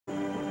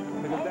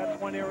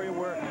one area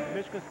where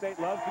Michigan State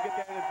loves to get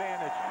that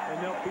advantage, and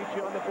they'll beat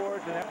you on the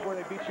boards, and that's where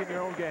they beat you in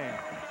your own game.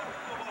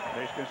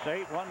 Michigan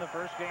State won the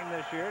first game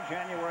this year,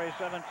 January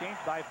 17th,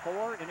 by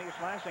 4 in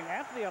East Lansing.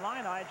 After the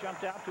Illini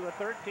jumped out to a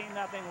 13-0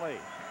 lead.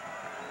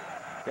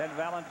 Ted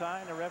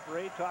Valentine, the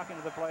referee, talking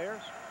to the players,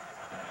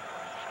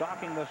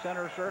 stalking the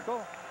center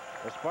circle.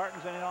 The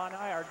Spartans in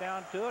Illini are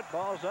down to it.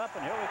 Ball's up,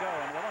 and here we go.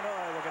 And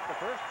Illinois will get the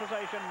first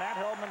possession. Matt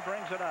Heldman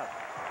brings it up.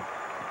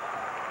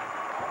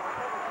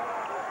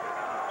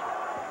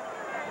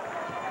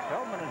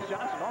 Heldman and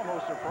Johnson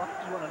almost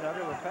surprised one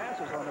another with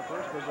passes on the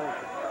first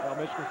possession. Well,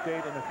 Michigan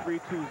State in a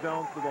 3-2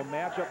 zone, so they'll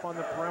match up on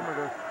the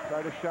perimeter,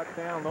 try to shut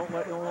down. Don't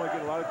let Illinois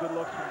get a lot of good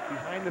looks from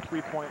behind the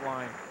three-point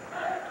line.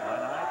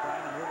 Illinois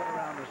trying to move it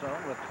around the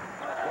zone with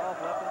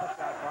 12 left in the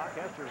shot clock.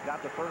 Hester's got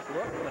the first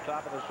look from the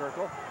top of the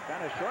circle. Kind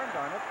of short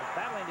on it,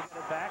 battling to get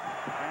it back,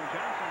 and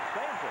Johnson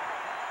saves it.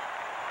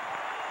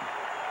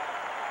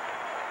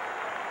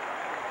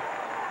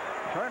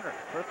 Turner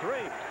for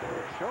 3,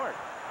 short.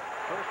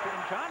 First team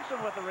Johnson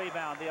with the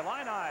rebound. The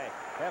Illini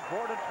have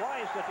boarded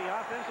twice at the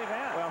offensive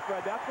end. Well,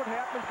 Fred, that's what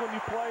happens when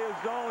you play a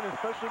zone,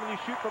 especially when you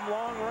shoot from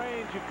long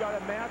range. You've got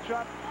to match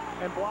up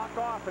and block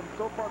off, and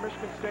so far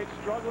Michigan State's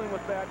struggling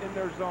with that in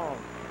their zone.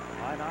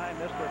 Illini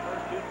missed their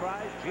first 2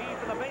 tries. G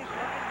for the baseline,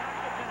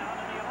 knocks it down,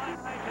 and the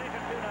Illini take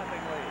a 2-0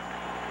 lead.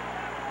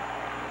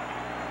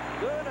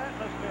 Good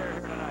atmosphere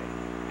here tonight.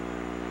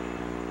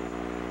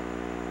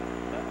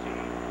 The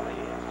team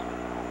leads.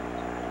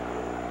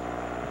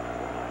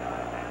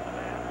 Illini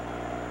man-to-man.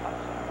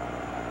 Hudson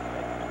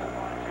making the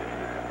 1-2.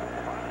 He took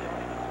the body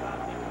on him and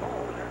stopped him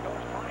cold. And there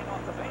goes Fine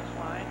off the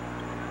baseline.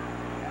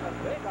 And a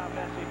big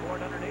offensive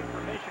board underneath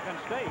for Michigan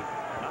State.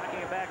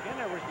 Knocking it back in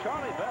there was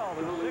Charlie Bell,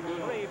 who's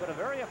 6'3", but a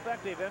very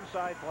effective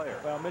inside player.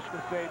 Well,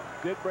 Michigan State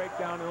did break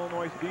down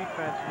Illinois'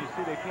 defense, and you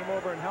see they came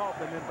over and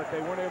helped, but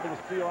they weren't able to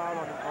steal out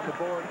on the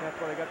board, and that's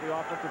why they got the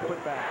offensive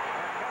putback.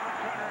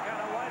 Turner got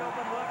a wide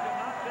open look and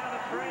knocked down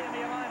a tray in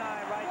the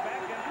Illini right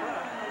back in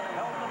front.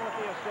 Heldman with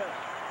the assist.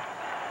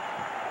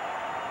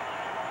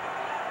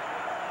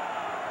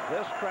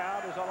 This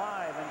crowd is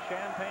alive in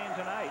Champaign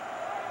tonight.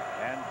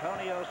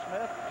 Antonio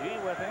Smith, G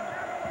with him.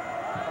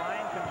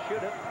 Fine can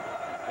shoot it.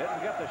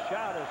 Didn't get the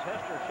shot as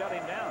Hester shut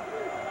him down.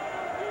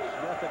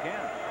 Smith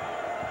again.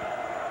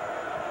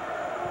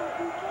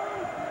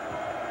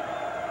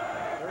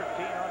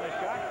 13 on the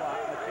shot clock.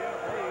 The team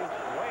leads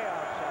way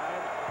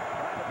outside.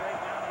 Trying to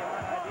break down the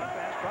Illini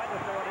defense. Tried to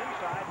throw it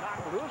inside.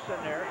 Knocked loose in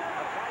there.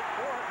 A fight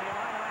for it. The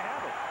Illini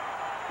have it.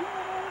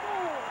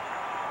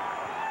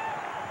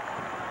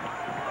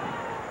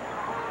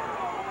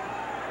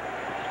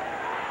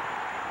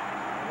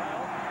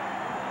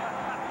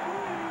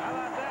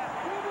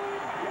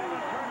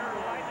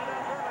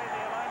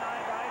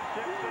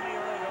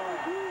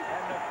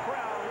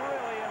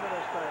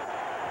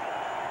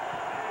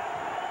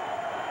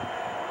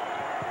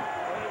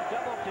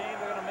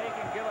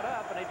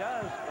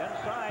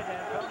 Inside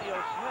Antonio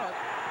Smith,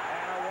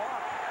 and a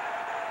walk.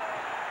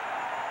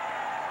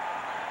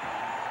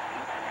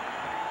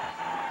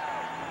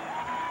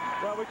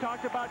 Well, we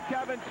talked about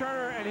Kevin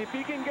Turner, and if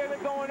he can get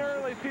it going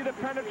early, see the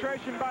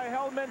penetration by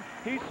Heldman.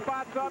 He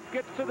spots up,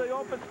 gets to the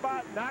open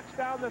spot, knocks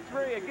down the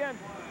 3. Again,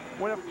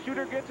 when a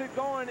shooter gets it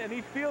going and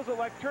he feels it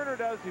like Turner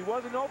does, he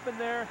wasn't open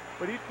there,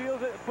 but he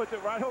feels it and puts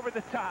it right over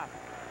the top.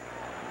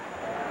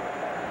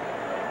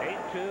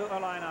 8-2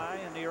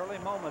 Illini in the early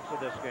moments of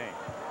this game.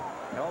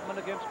 Heldman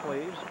against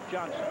Cleves.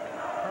 Johnson.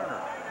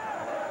 Turner. Oh,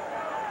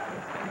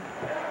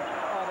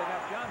 they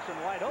got Johnson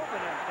wide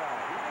open inside.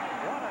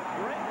 What a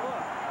great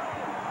look.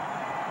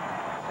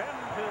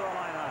 10-2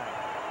 Illini.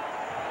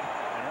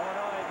 And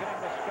Illinois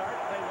getting the start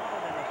they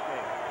wanted in this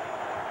game.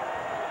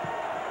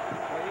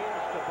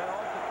 Cleves to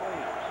Bell to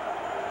Cleves.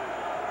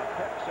 A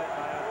pick set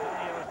by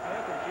Antonio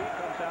Smith, and G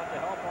comes out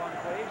to help on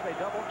Cleves. They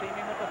double team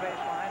him at the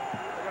baseline.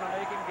 They're going to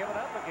make him give it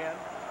up again.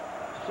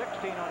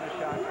 16 on the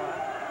shot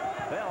clock.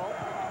 Bell.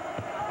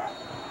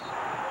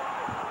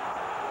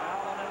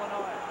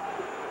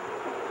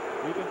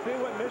 You can see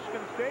what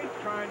Michigan State's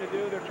trying to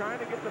do. They're trying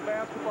to get the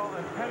basketball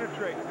and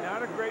penetrate.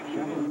 Not a great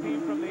shooting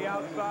team from the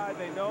outside.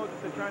 They know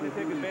that they're trying to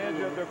take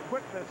advantage of their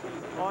quickness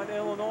on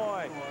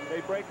Illinois. They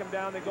break them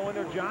down. They go in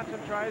there.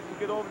 Johnson tries to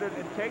get over there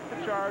and take the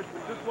charge,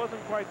 but just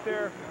wasn't quite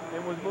there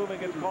and was moving.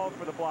 Gets called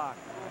for the block.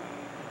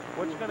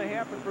 What's going to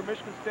happen for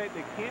Michigan State?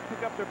 They can't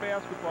pick up their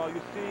basketball,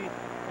 you see,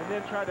 and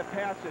then try to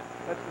pass it.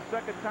 That's the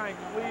second time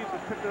Cleves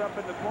has picked it up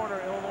in the corner.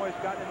 Illinois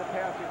has gotten in the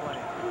passing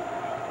lane.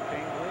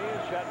 King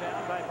Cleves shut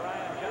down by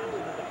Brian Johnson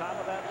at the top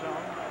of that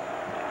zone.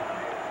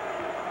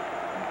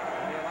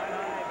 The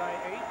Illini by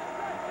 8.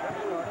 That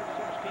started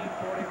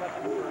 16:40 left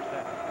in the first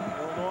half.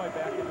 Illinois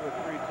back into a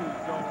 3-2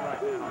 zone right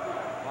now.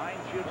 Fine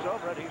shoots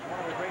over it. He's one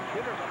of the great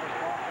shooters on this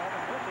ball.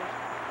 Melvin misses.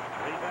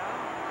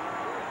 Rebound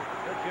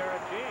to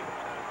Jared G.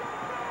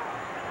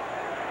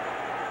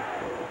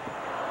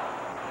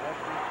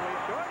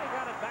 Jordan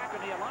got it back, and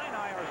the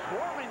Illini are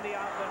swarming the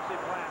offensive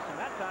glass, and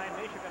that time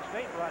Michigan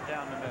State brought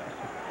down the miss.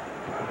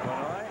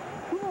 Illinois,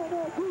 4 for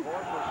 7 from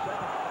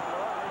the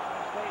floor.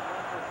 Michigan State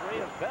 1 for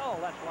 3 as Bell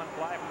lets one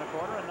fly from the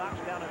corner and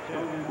knocks down down at 2.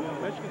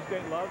 Michigan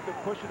State loves to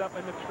push it up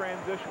in the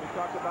transition. We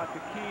talked about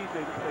the keys.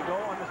 They go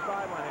on the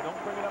sideline. They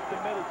don't bring it up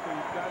the middle, so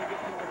you've got to get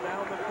people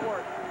down the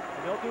court.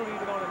 And they'll do it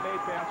even on a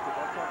made basket.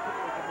 That's how quickly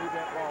they can move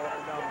that ball up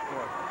and down the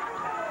court.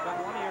 Now,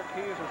 one of your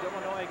keys is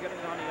Illinois getting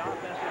on the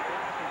offensive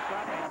glass and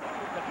stopping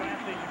the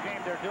transition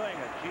game. They're doing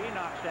it. G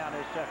knocks down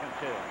his second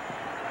 2.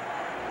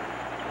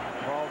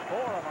 Ball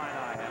 4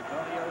 Illini.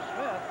 Antonio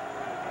Smith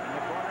in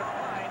the corner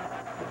line.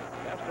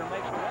 Kester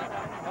makes a run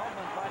out.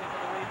 Hellman fighting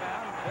for the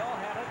rebound. Bill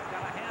had it,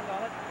 got a hand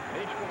on it.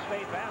 Michigan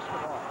State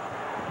basketball.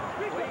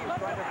 Please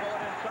tried to pull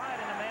it inside,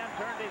 and the man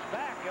turned his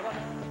back.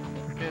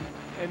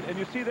 And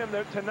you see them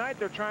there tonight.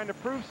 They're trying to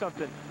prove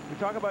something. We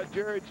talk about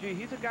Jared G.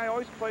 He's a guy who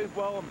always plays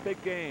well in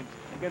big games.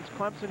 Against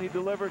Clemson, he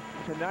delivered.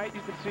 Tonight,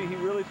 you can see he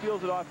really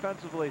feels it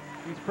offensively.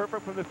 He's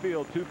perfect from the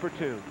field, 2 for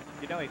 2.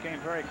 You know, he came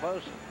very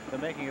close to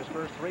making his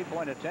first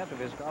three-point attempt of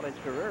his college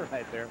career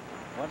right there.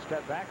 One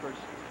step backwards.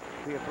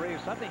 Be a 3,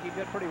 something he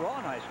did pretty well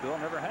in high school.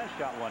 Never has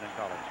shot one in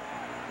college.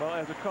 Well,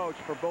 as a coach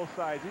for both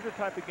sides, these are the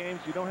type of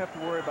games you don't have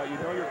to worry about.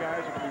 You know your guys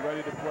are going to be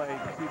ready to play.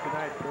 You see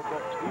tonight,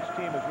 each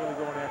team is really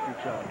going after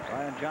each other.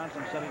 Ryan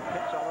Johnson setting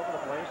picks all over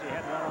the place. He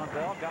had one on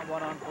Bell, got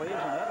one on Cleves,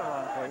 another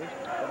on Cleves,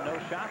 but no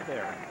shot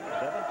there.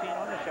 17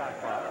 on the shot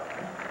clock.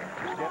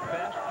 Step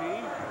past G,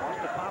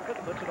 wants to pop it,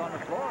 puts it on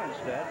the floor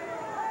instead.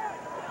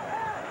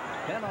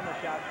 10 on the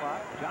shot clock.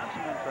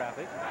 Johnson in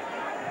traffic.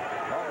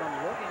 Baldwin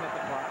looking at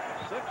the clock.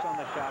 6 on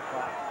the shot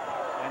clock.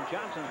 And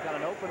Johnson's got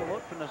an open look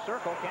from the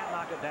circle, can't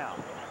knock it down.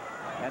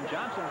 And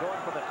Johnson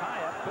going for the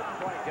tie-up, couldn't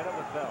quite get it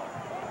with Bell.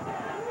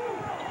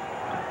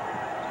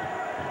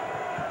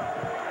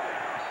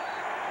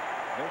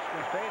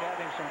 Michigan State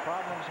having some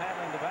problems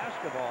handling the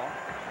basketball.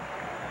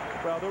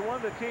 Well, they're one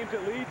of the teams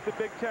that leads the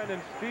Big Ten in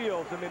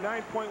steals. I mean,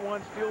 9.1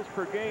 steals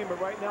per game, but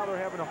right now they're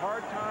having a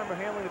hard time of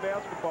handling the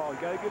basketball.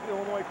 You got to give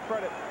Illinois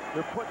credit.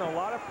 They're putting a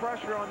lot of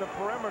pressure on the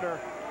perimeter.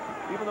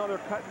 Even though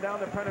they're cutting down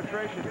the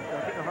penetration,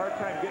 they're getting a hard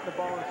time getting the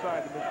ball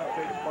inside. The Michigan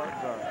State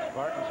Spartans are.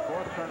 Spartans'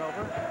 4th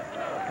turnover.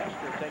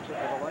 Kester takes it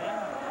to the lane.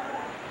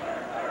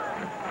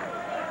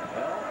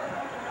 Bell.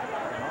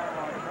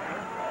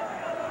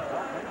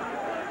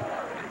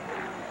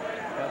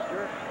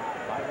 Kester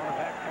might want to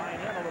back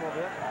flying in a little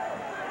bit.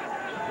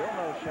 Still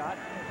no shot.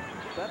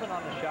 7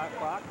 on the shot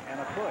clock and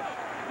a push.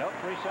 Nope,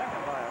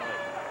 3-second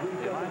violation.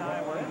 The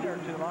Illini were in there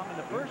too long in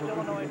the first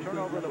Illinois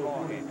turnover of the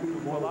ball game.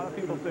 Well, a lot of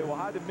people say, well,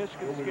 how did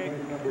Michigan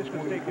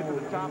State get to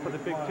the top of the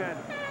Big Ten?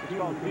 It's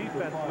called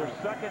defense. They're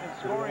second in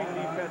scoring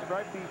defense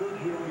right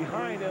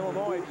behind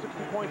Illinois, 60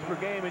 points per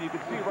game. And you can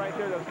see right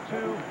there those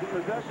 2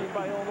 possessions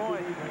by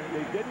Illinois.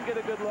 They didn't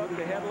get a good look.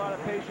 They had a lot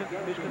of patience.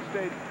 Michigan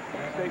State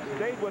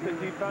stayed with it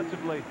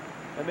defensively,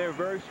 and they're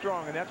very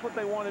strong. And that's what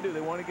they want to do. They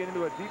want to get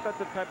into a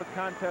defensive type of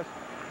contest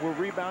where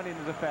rebounding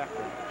is a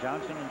factor.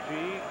 Johnson and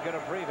G get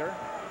a breather.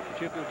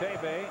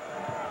 Chukutebe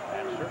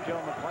and Sergio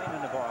McLean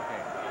in the ball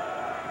game.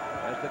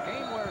 As the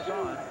game wears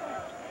on,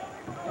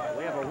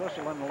 we have a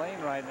whistle in the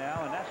lane right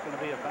now, and that's going to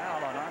be a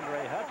foul on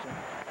Andre Hudson,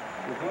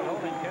 who's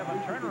holding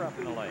Kevin Turner up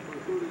in the lane.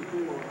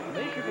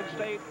 Michigan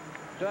State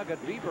dug a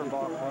deeper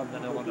ball club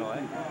than Illinois.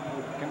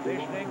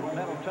 Conditioning,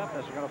 mental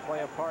toughness are going to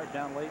play a part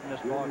down late in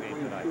this ball game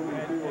tonight.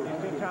 And you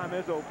see Tom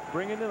Izzo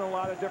bringing in a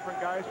lot of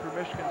different guys for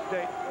Michigan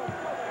State.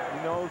 He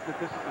knows that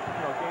this is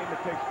a game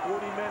that takes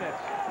 40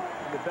 minutes.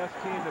 The best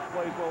team that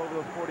plays well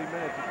over those 40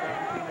 minutes is not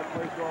the team that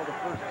plays well the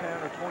first 10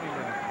 or 20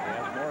 minutes.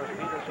 Yes, Morris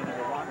Peterson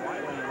and Ron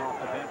Wiley off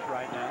the bench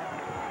right now.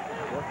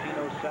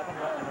 14:07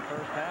 left in the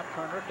first half.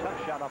 Turner, tough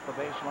shot off the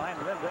baseline.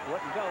 Lived it,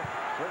 wouldn't go.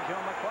 Sergio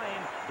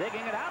McLean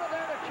digging it out of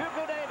there to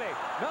Chukudebe.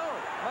 No,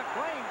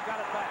 McLean's got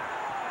it back.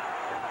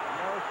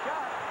 No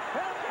shot.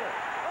 Kester.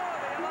 Oh,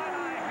 the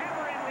Illini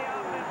hammering the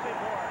offensive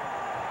board.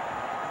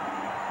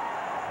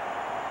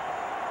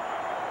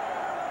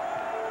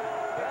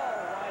 Bell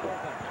wide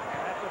open.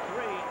 That's a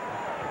 3.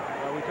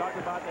 Well, we talked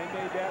about they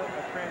made that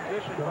a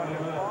transition, but it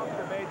was off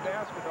the made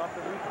basket, off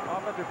the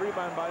offensive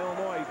rebound by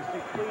Illinois. You can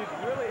see Cleves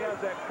really has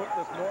that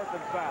quickness north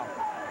and south.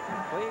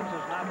 Cleves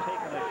has not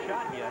taken a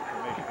shot yet for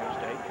Michigan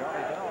State.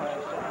 Charlie Bell has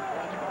 7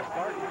 points for the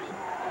Spartans,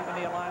 and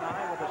the Illini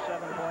with a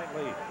 7-point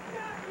lead.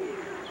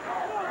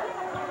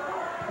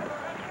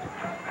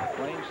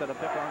 McLean set a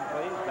pick on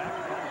Cleves. Back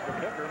comes the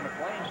picker.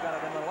 McLean's got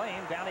it in the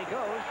lane. Down he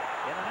goes.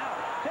 In and out.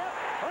 Tip.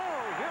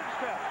 Oh, huge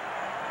step.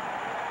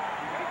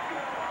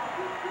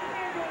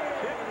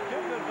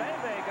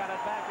 Chukudebe got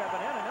it back up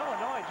and in, and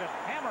Illinois just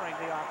hammering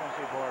the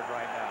offensive board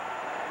right now.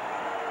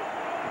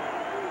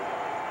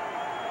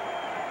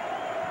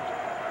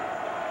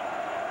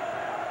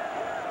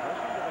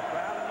 Listen to the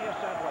crowd in the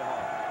Assembly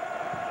Hall.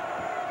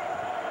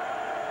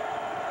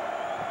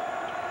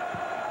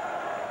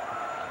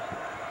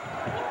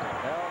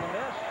 Bell the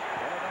miss.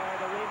 Illinois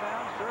the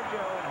rebound.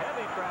 Sergio in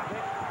heavy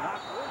traffic.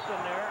 Knocked loose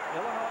in there.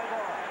 Illinois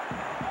ball.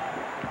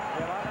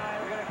 The Illini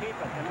are going to keep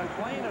it. And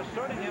McLean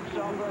asserting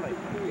himself early.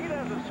 He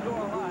doesn't score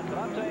a lot, but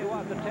I'll tell you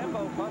what, the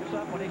tempo bumps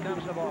up when he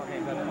comes to ball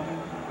game.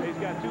 He's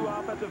got 2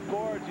 offensive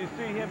boards. You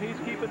see him, he's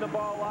keeping the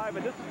ball alive,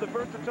 and this is the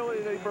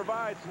versatility that he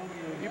provides.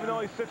 Even though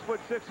he's 6'6",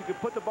 he can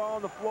put the ball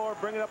on the floor,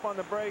 bring it up on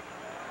the break.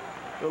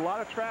 There's a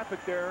lot of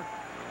traffic there,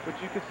 but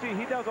you can see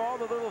he does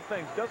all the little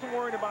things. Doesn't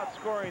worry about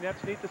scoring.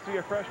 That's neat to see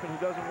a freshman who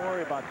doesn't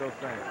worry about those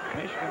things.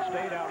 Michigan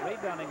State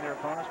out-rebounding their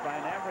opponents by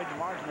an average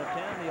margin of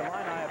 10. The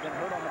Illini have been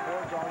hurt on the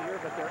boards all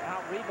year, but they're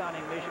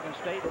out-rebounding Michigan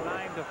State 9-4.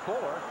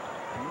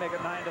 And make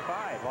it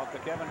 9-5 off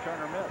the Kevin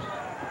Turner miss.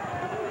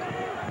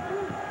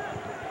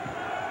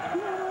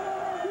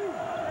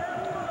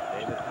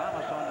 David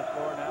Thomas on the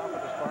floor now for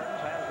the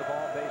Spartans. Has the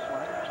ball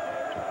baseline.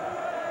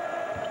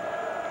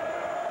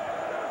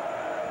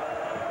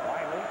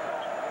 Wiley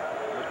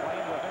is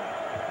playing with him.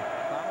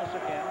 Thomas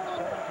again,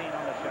 17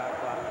 on the shot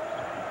clock.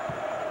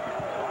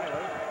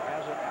 Wiley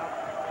has it out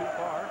too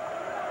far.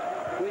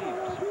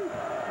 Cleaves.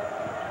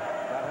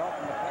 Got help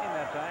from McLean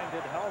that time.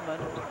 Did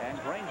Hellman and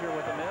Granger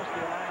with the miss.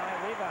 The Illini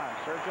rebound.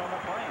 Sergio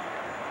McLean.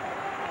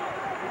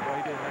 Well,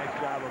 he did a nice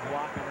job of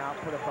blocking out,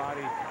 put a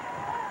body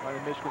by the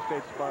Michigan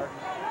State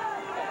Spartans.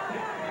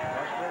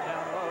 Wester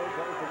down low,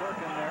 goes to work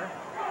in there.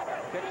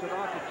 Kicks it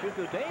off to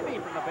Chuku Davey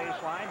from the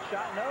baseline.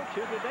 Shot no.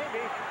 Chuku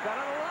Davey got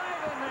it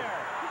alive in there.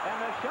 And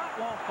the shot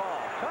won't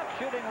fall. Tough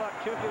shooting luck,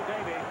 Chuku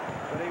Davey,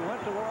 but he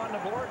went to war on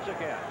the boards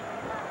again.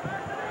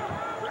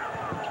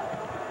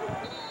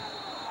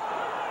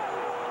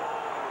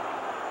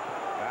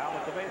 Foul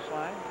at the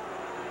baseline.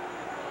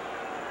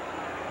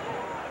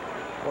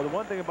 Well, the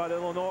one thing about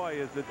Illinois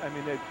is that, I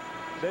mean,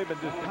 they've been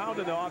just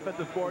pounding the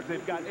offensive boards.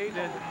 They've got 8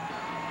 in.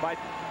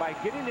 By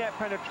getting that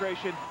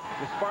penetration,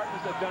 the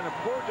Spartans have done a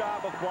poor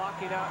job of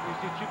blocking out. You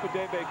see Chuku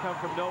Davey come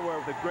from nowhere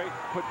with a great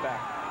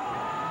putback.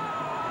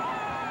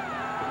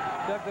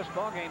 Doug, this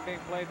ball game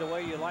being played the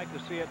way you like to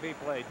see it be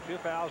played. 2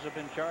 fouls have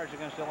been charged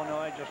against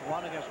Illinois, just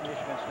 1 against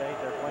Michigan State.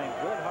 They're playing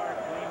good, hard,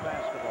 clean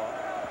basketball.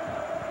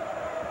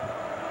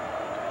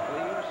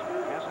 Cleaves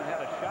hasn't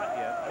had a shot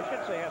yet. I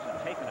should say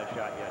hasn't taken a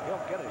shot yet.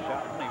 He'll get a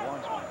shot when he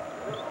wants one.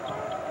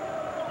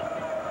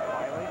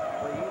 Wiley,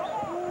 Cleaves,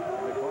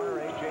 in the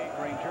corner, A.J.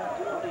 Granger,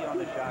 20 on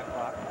the shot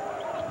clock.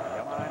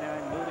 Illini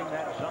moving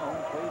that zone.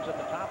 Cleaves at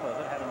the top of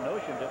it, had a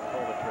notion, didn't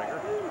pull the trigger.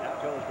 Now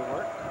goes to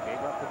work,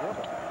 gave up the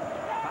dribble.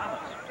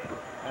 Thomas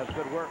has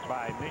good work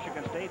by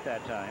Michigan State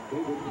that time.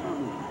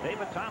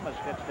 David Thomas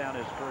gets down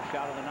his first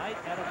shot of the night,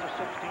 and it's a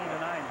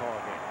 16-9 ball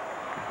game.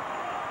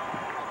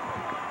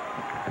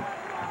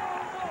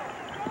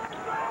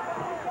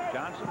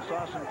 Johnson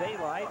saw some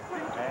daylight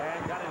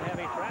and got in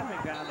heavy traffic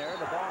down there.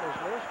 The ball is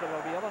loose, but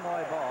it'll be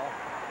Illinois ball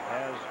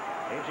as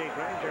A.J.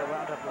 Granger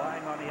wound up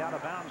lying on the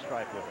out-of-bounds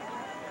stripe with it.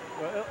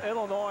 Well,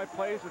 Illinois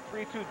plays a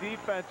 3-2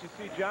 defense. You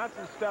see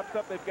Johnson steps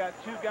up. They've got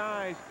 2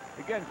 guys.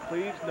 Again,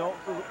 Cleaves knows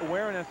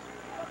awareness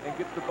and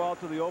gets the ball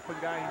to the open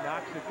guy. He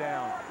knocks it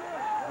down.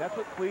 That's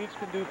what Cleaves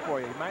can do for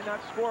you. He might not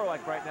score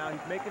like right now.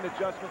 He's making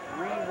adjustments,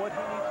 reading what he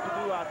needs to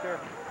do out there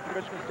for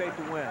Michigan State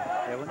to win.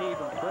 Yeah, when he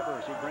even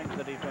quivers, he brings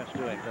the defense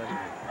to him, doesn't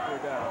he?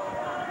 Sure does.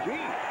 G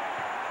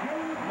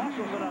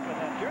muscles it up with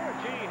that. Jared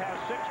G has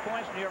 6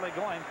 points nearly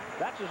going.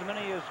 That's as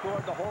many as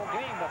scored the whole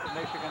game up at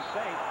Michigan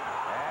State.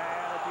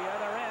 And at the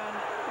other end,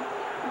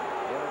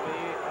 it'll be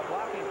a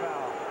blocking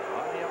foul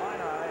on the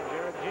Illini.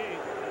 Jared G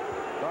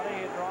thought he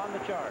had drawn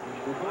the charge.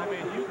 I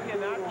mean, you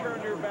cannot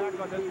turn your back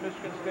on this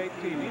Michigan State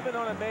team. Even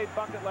on a made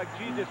bucket like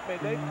G just made,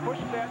 they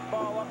pushed that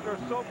ball up there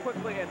so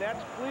quickly, and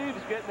that's Cleaves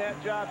getting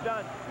that job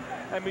done.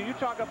 I mean, you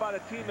talk about a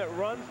team that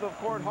runs the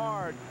court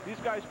hard. These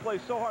guys play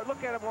so hard.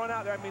 Look at them run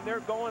out there. I mean, they're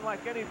going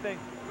like anything.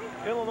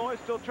 Illinois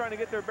still trying to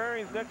get their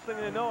bearings. Next thing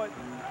they know it,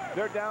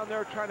 they're down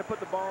there trying to put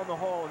the ball in the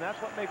hole, and that's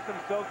what makes them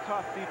so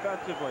tough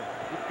defensively.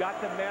 You've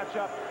got to match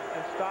up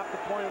and stop the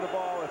point of the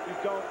ball. If you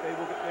don't, they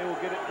will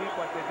get it deep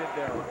like they did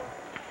there.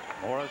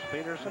 Morris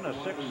Peterson, a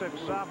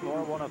 6'6"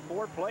 sophomore, one of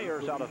 4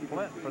 players out of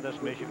Flint for this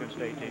Michigan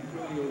State team.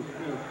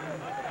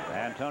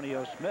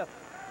 Antonio Smith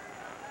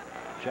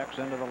checks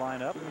into the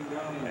lineup,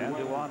 and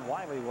Duane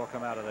Wiley will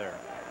come out of there.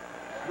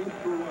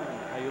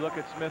 Now you look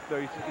at Smith, though,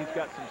 he's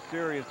got some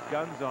serious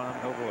guns on him.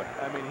 Oh, boy.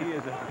 I mean, he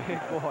is a big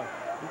boy.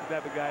 He's the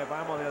type of guy, if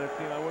I'm on the other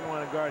team, I wouldn't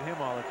want to guard him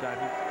all the time.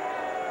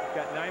 He's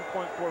got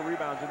 9.4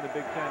 rebounds in the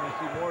Big Ten. You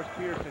see Morris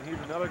Peterson,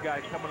 he's another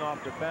guy coming off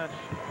the bench.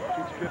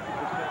 Shoots 50%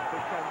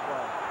 Big Ten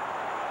play.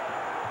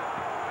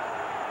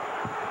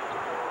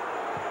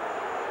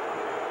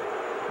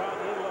 Probably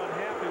a little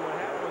unhappy. What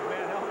happened was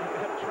Matt Hellman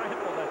got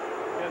trampled.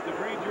 As the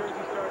green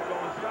jersey started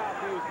going south,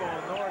 he was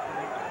going north,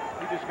 and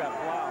he just got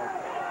plowed.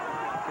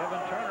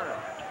 Kevin Turner.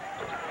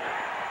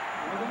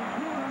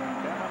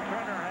 Kevin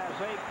Turner has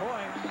 8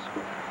 points.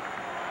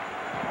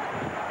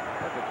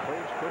 Look at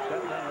Cleaves push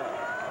that thing up.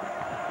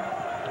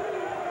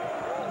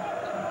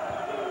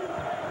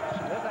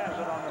 Smith has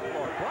it on the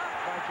floor.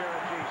 Blocked by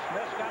Jared G.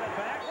 Smith's got it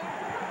back.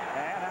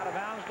 And out of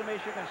bounds to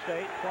Michigan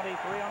State.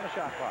 23 on the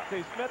shot clock.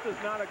 See, Smith is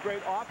not a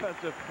great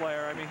offensive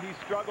player. I mean, he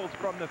struggles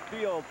from the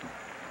field.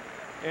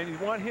 And you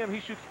want him, he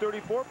shoots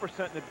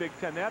 34% in the Big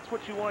Ten. That's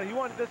what you want. You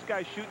want this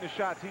guy shooting the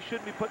shots. He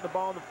shouldn't be putting the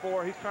ball on the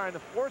floor. He's trying to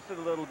force it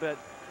a little bit.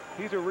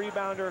 He's a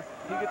rebounder.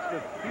 He's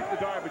the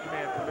garbage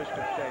man for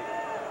Michigan State.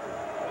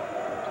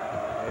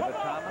 David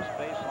Thomas,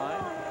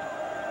 baseline.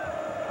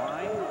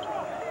 Fine.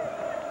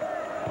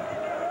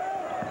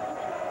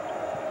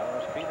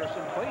 Morris Peterson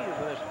Anderson pleased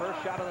with his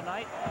first shot of the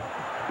night.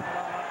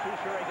 Well, I'm not too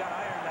sure he got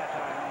iron that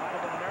time. It might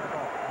have been an air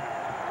ball.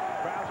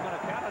 Crowd's going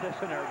to count it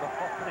as an air ball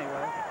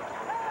anyway.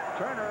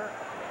 Turner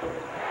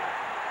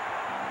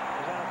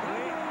is on a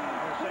three.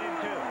 We'll save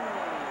two.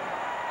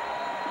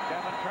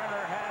 Kevin Turner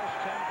has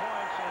 10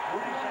 points in a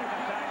 22nd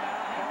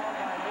timeout called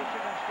by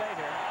Michigan State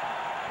here.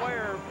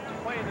 Player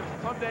playing,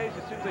 some days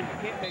it seems like you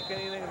can't make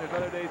anything, and there's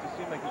other days it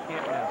seems like you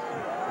can't miss.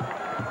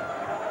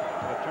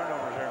 The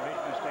turnovers there,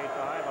 Michigan State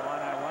 5,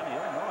 Illini 1.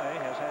 Illinois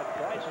has had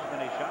twice as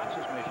many shots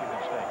as Michigan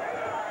State.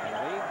 They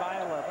lead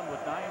by 11 with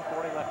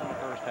 9:40 left in the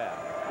first half.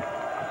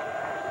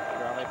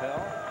 Charlie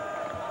Bell.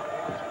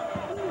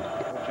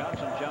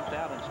 Johnson jumped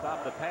out and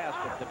stopped the pass,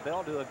 but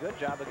Bell do a good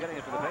job of getting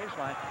it to the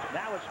baseline.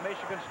 Now it's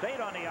Michigan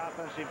State on the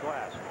offensive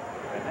glass.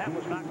 And that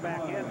was knocked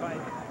back in by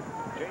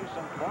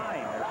Jason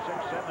Klein, their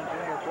 6'7"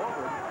 junior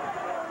forward.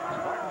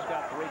 Spartans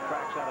got 3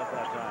 cracks out at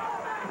that time.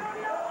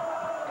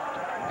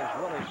 That is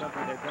really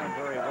something they've done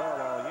very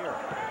well all year.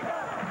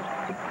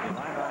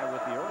 Illini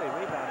with the early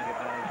rebounding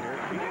advantage here.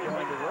 He's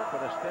going to work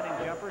with a spinning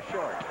jumper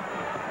short.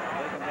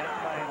 Taken down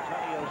by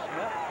Antonio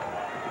Smith.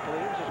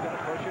 Cleaves is going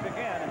to push it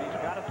again, and he's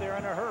got it there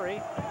in a hurry.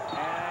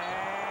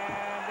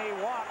 And he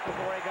walked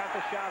before he got the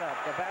shot up.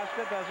 The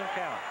basket doesn't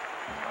count.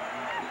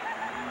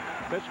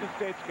 Michigan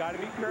State's got to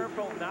be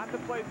careful not to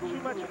play too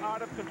much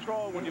out of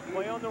control. When you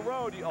play on the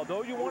road,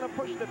 although you want to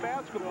push the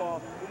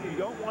basketball, you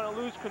don't want to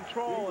lose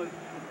control.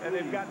 And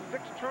they've got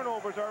 6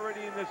 turnovers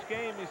already in this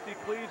game. You see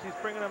Cleaves, he's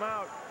bringing them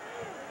out,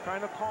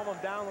 trying to calm them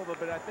down a little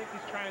bit. I think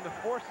he's trying to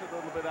force it a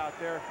little bit out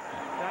there,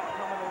 not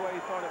coming the way he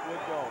thought it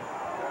would go.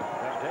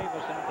 Well,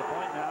 Davis in at the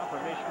point now for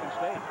Michigan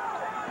State.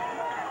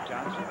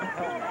 Johnson and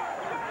Hellman.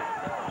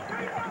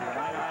 The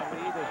Illini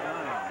lead is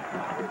 9.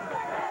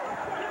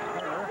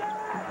 Turner.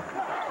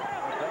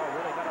 Bell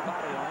really got a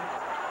body on him.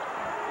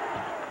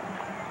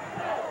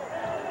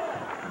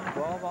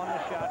 12 on the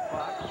shot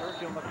clock.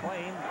 Sergio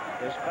McClain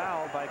is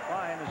fouled by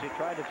Klein as he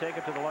tried to take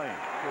it to the lane.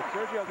 If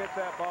Sergio gets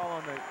that ball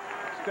on the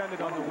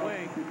extended on the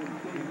wing,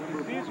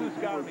 he sees who's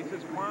got him. He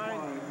says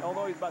Klein,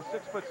 although he's about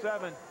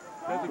 6'7",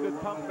 does a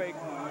good pump fake,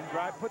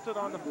 drive, puts it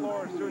on the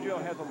floor. Sergio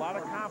has a lot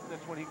of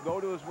confidence when he can go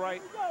to his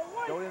right,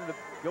 go into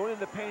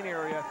the paint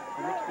area,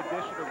 and looks to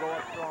dish it or go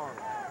up strong.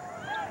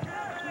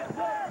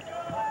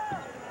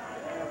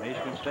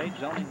 Michigan State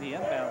zoning the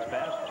inbounds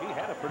pass. She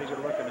had a pretty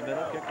good look in the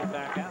middle, kicked it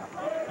back out.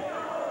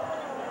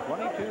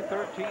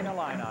 22-13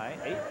 Illini,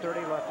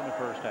 8:30 left in the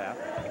first half.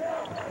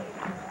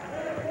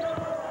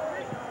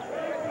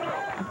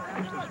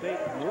 Michigan State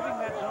moving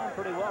that zone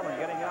pretty well and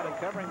getting out and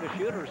covering the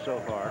shooters so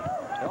far.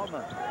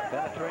 Hellman,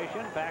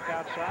 penetration, back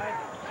outside.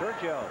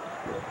 Sergio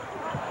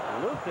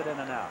looped it in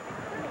and out.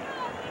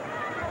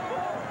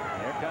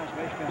 Here comes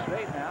Michigan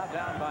State now,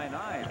 down by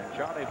 9. And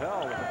Charlie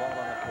Bell with the ball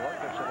on the floor,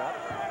 picks it up.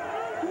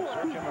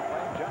 Sergio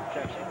McClain jump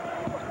checks him.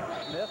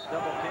 Smith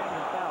double teamed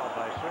and fouled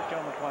by Sergio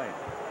McClain.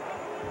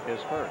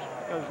 His first.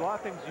 There's a lot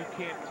of things you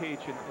can't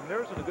teach, and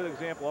there's a good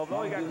example.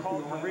 Although he got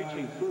called for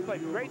reaching, he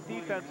played great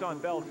defense on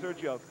Bell.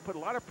 Sergio put a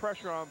lot of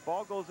pressure on,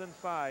 ball goes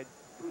inside,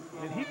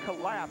 and he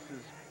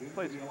collapses. He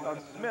plays on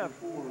Smith,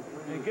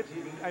 and he gets,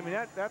 I mean,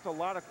 that's a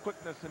lot of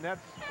quickness, and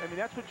that's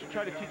what you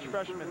try to teach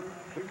freshmen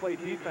to play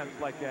defense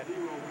like that.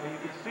 And you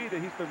can see that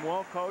he's been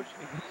well coached.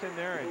 He gets in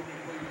there and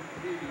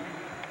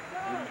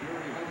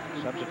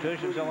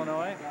substitutions,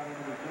 Illinois.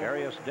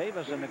 Arius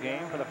Davis in the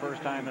game for the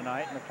first time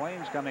tonight.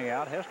 McClain's coming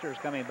out. Hester's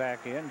coming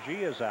back in.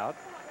 G is out.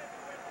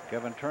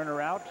 Kevin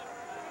Turner out.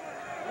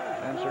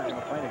 And Sergio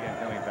McClain again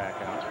coming back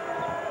out.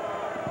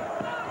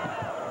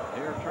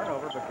 Here,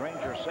 turnover, but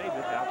Granger saved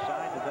it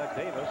outside to Doug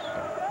Davis.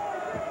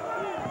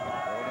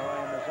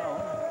 Illinois in the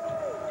zone.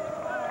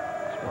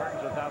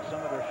 Spartans without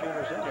some of their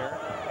shooters in there.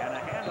 And a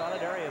hand on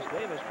it. Arius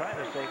Davis trying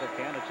to save it.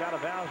 It's out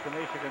of bounds to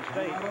Michigan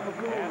State.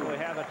 And we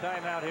have a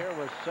timeout here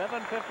with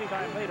 7:50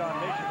 time lead on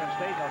Michigan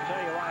State. I'll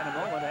tell you why in a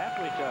moment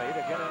after we tell you to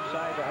get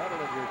inside the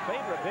huddle of your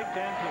favorite Big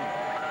Ten team.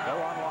 Go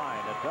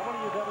online at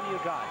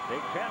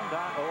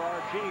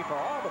www.big10.org for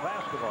all the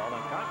basketball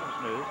and conference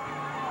news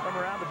from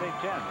around the Big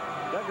Ten.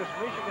 Douglas,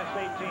 Michigan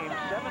State team,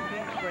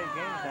 17 straight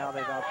games now.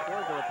 They've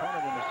outscored their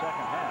opponent in the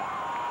second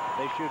half.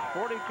 They shoot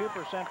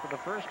 42% for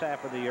the first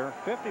half of the year,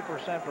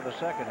 50% for the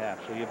second half.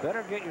 So you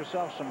better get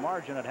yourself some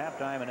margin at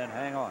halftime and then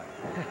hang on.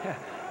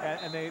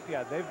 and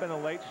they've been a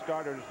late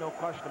starter. There's no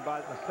question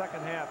about it. In the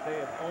second half, they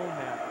have owned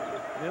that.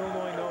 And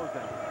Illinois knows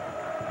that.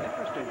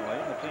 Interestingly,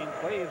 Mateen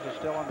Cleaves is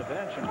still on the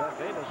bench, and Doug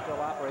Davis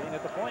still operating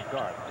at the point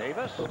guard.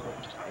 Davis,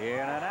 in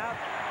and out.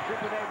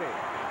 Super Davey,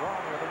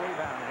 strong with the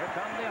rebound. And here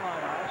come the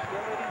Illini,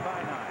 still leading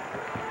by 9.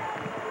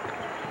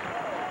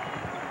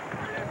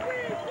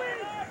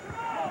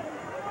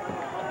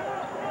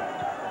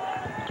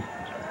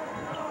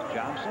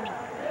 Johnson,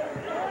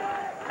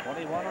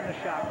 21 on the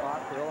shot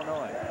clock for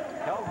Illinois.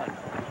 Hellman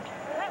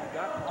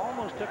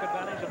almost took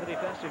advantage of the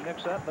defensive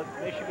mix-up, but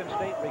Michigan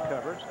State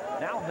recovered.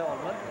 Now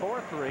Hellman,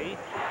 4-3. Nailed it.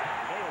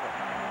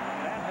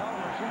 That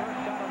Hellman's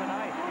first shot of the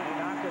night, and he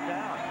knocked it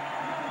down.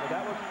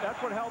 But that's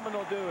what Hellman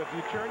will do. If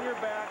you turn your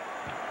back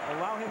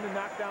Allow him to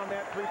knock down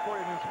that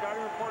three-pointer. And the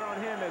scouting report on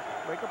him is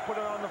make him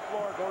put it on the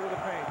floor, go to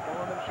the paint. Don't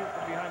let him shoot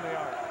from behind the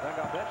arc. Doug,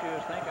 I'll bet you he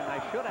was thinking,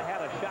 I should have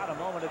had a shot a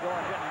moment ago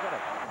and didn't get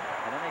it.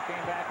 And then they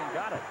came back and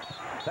got it.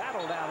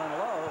 Battle down and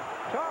low.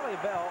 Charlie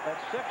Bell at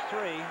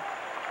 6'3",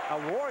 a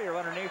warrior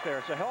underneath there.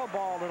 It's a hell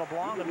ball that'll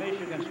belong to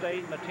Michigan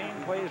State, and the team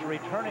plays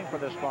returning for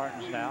the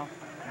Spartans now.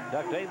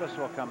 Doug Davis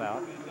will come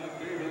out.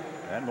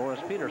 And Morris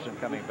Peterson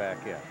coming back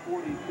in.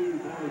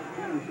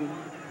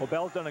 Well,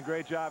 Bell's done a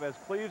great job. As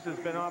Cleves has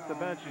been off the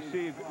bench, you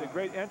see the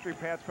great entry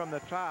pass from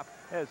the top.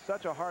 It is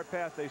such a hard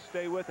pass. They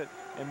stay with it.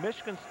 And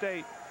Michigan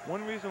State,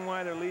 one reason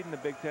why they're leading the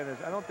Big Ten is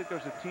I don't think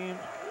there's a team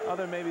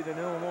other maybe than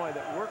Illinois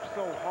that works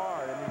so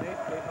hard. I mean, they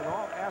in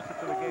all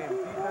assets of the game,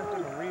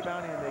 defensive and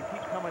rebounding, and they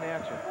keep coming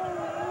at you.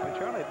 And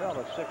Charlie Bell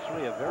at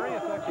 6'3", a very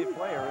effective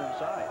player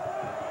inside.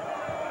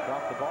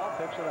 Dropped the ball,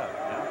 picks it up.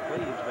 Now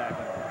Cleves back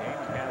in the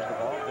game, has the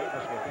ball.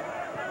 Davis with him.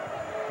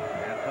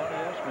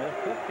 Antonio Smith,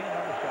 15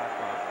 on the shot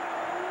clock.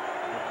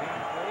 The team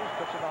plays,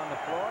 puts it on the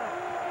floor.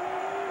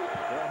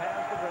 Still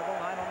has the dribble,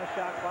 9 on the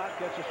shot clock.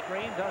 Gets a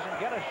screen, doesn't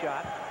get a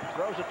shot.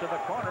 Throws it to the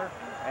corner,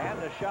 and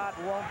the shot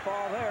won't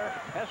fall there.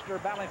 Hester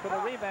battling for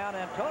the rebound.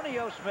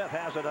 Antonio Smith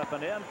has it up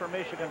and in for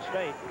Michigan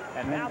State.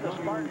 And now the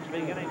Spartans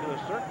beginning to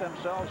assert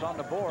themselves on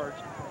the boards.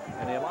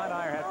 And the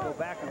Illini have to go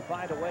back and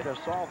find a way to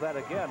solve that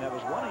again. That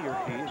was one of your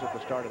keys at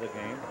the start of the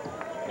game.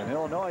 And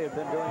Illinois have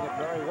been doing it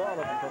very well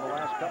up until the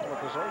last couple of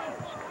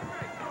possessions.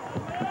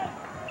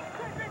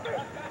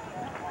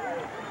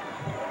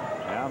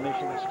 Now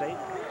Michigan State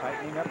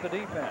tightening up the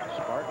defense.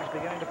 Spartans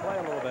beginning to play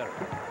a little better.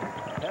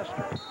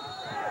 Hester.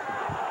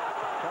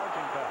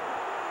 Charging foul.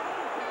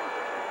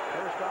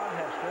 First on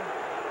Hester.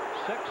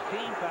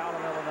 16 foul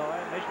in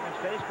Illinois. Michigan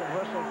State's been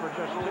whistled for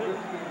just 2.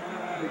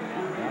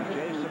 Now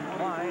Jason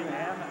Klein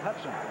and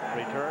Hudson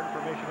return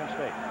for Michigan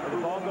State. The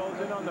ball goes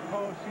in on the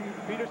post.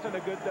 Peterson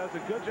does a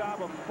good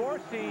job of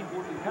forcing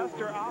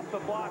Hester off the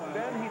block.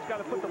 Then he's got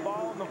to put the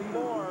ball on the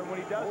floor. And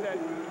when he does that,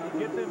 he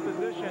gets in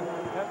position.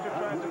 Hester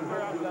tries to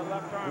clear out with that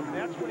left arm. And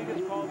that's when he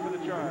gets called for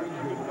the charge.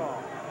 Good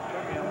call.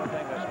 The only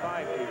thing is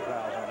 5 free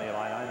fouls on the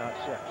Illini, not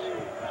 6.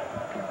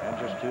 And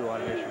just 2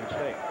 on Michigan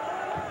State.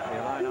 The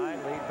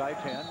Illini lead by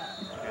 10.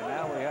 And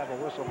now we have a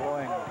whistle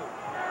blowing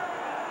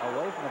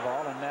away from the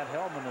ball, and Matt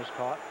Hellman is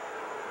caught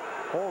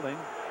holding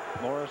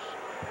Morris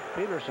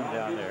Peterson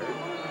down there.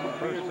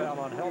 First foul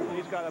on Hellman.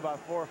 He's got about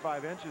 4 or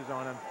 5 inches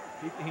on him.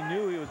 He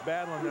knew he was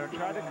battling there.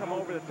 Tried to come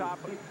over the top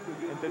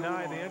and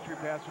deny the entry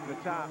pass from the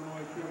top.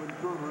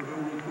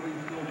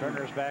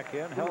 Turner's back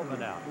in.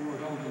 Hellman out.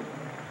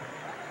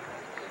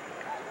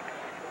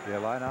 The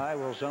Illini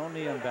will zone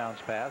the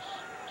inbounds pass.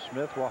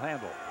 Smith will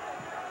handle.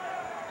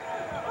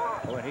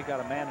 Oh, and he got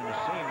a man in the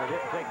seam that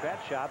didn't take that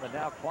shot, but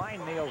now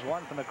Klein nails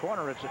one from the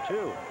corner. It's a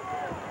 2.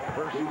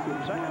 First and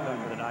second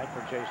of the night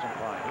for Jason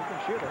Klein. He can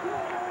shoot it.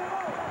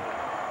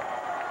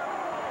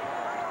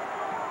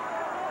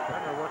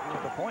 Turner working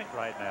with the point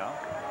right now.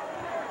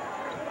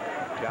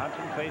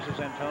 Johnson faces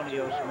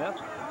Antonio Smith.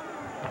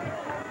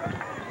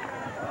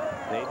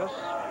 Davis.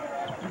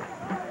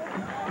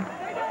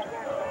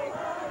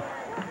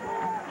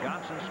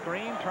 Johnson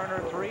screen.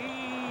 Turner 3,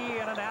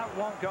 and an out,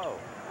 won't go.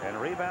 And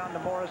rebound to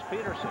Morris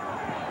Peterson.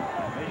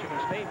 Michigan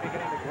State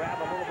beginning to grab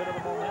a little bit of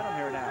the momentum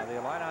here now. The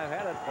Illini have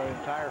had it for the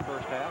entire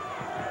first half.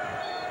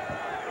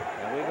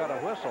 And we got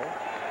a whistle.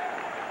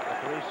 A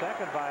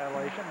 3-second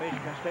violation.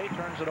 Michigan State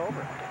turns it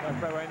over.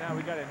 Right now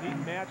we got a neat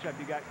matchup.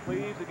 You got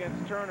Cleves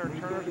against Turner.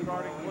 Turner's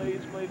guarding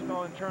Cleves. Cleves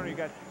calling Turner. You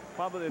got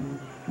probably the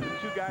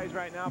 2 guys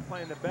right now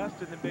playing the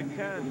best in the Big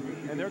Ten,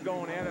 and they're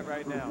going at it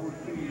right now.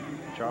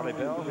 Charlie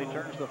Bell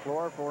returns the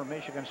floor for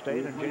Michigan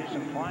State, and Jason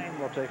Klein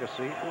will take a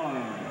seat.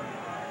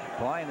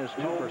 Klein is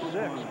 2 for 6,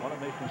 one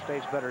of Michigan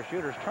State's better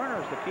shooters.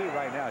 Turner's the key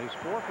right now. He's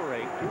 4 for 8,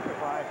 2 for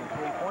 5 from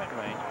 3-point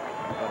range,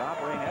 but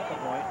operating at the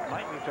point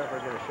might be tougher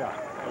to get a shot.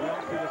 We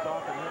don't see this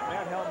often.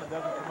 Matt Hellman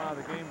doesn't come out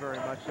of the game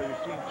very much, so you've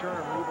seen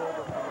Turner move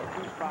over from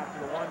the 2 spot to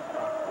the 1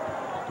 spot.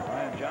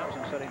 Ryan Johnson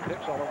setting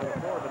picks all over the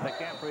floor, but they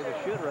can't free the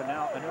shooter, and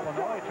now an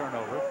Illinois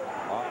turnover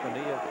off the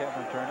knee of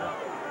Kevin Turner.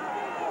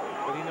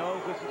 But he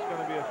knows this is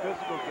going to be a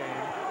physical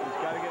game. He's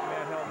got to get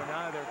Matt Hellman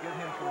out of there, get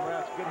him some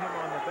rest, get him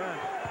on the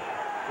bench.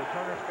 So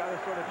Turner's got to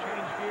sort of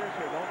change gears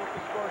here. Don't look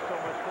to score so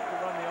much, look to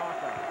run the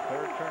offense.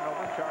 Third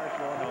turnover charge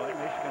for Illinois.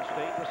 Michigan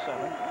State with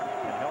 7.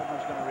 And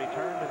Hellman's going to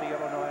return to the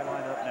Illinois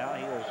lineup now.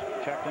 He is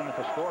checked in at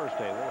the scorer's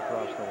table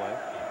across the way.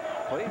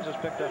 Cleves has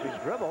picked up his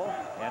dribble,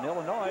 and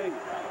Illinois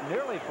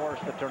nearly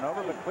forced the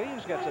turnover, but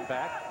Cleves gets it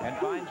back and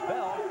finds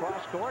Bell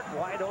cross court,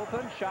 wide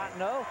open, shot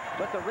no,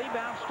 but the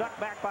rebound stuck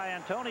back by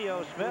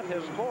Antonio Smith,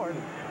 his 4th,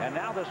 and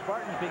now the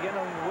Spartans begin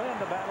to win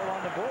the battle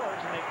on the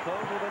boards, and they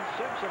close within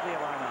 6 of the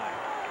Illini.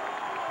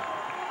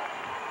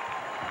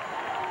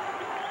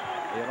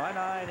 The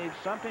Illini need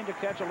something to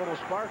catch a little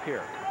spark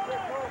here.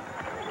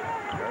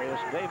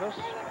 Darius Davis,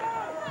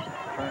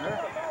 Turner.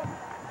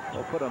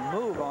 Will put a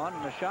move on,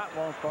 and the shot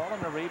won't fall,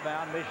 and the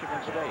rebound,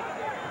 Michigan State.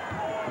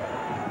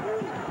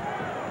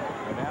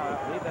 The Now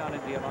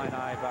rebounding the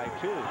Illini by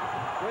 2.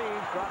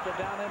 Cleves dropped it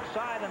down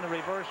inside, and the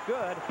reverse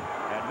good.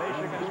 And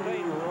Michigan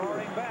State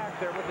roaring back.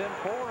 They're within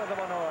 4 of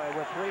Illinois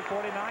with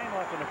 3:49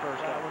 left in the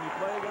first half. When you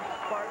play against the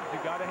Spartans, you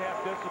got to have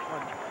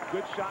discipline.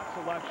 Good shot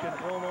selection.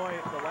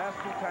 Illinois, the last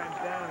 2 times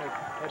down,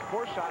 had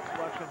poor shot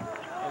selection,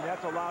 and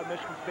that's allowed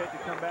Michigan State to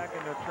come back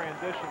in their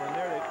transition. And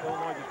there,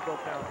 Illinois just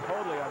broke down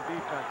totally on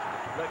defense.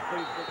 Let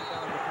Cleves break it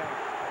down the paint.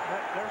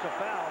 There's a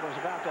foul that was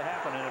about to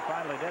happen, and it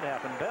finally did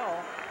happen. Bell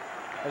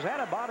has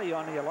had a body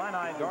on the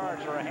Illini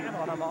guards or a hand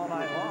on them all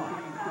night long.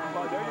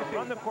 Well, they just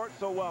run the court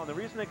so well, and the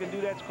reason they can do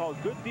that is called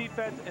good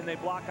defense, and they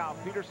block out.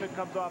 Peterson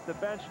comes off the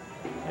bench,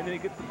 and then he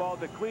gets the ball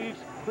to Cleves.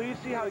 Cleves,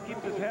 see how he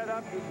keeps his head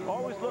up?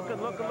 Always looking.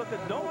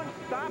 No one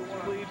stops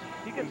Cleves.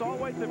 He gets all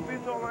the way to the free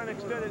throw line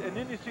extended, and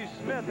then you see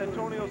Smith,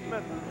 Antonio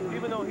Smith,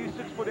 even though he's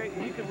 6'8",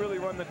 he can really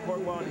run the court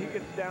well, and he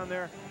gets down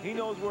there. He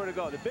knows where to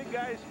go. The big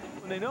guys,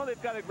 when they know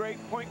they've got a great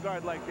point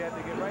guard like that,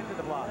 they get right to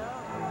the block.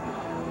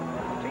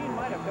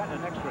 Might have gotten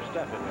an extra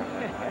step in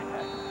there.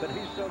 But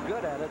he's so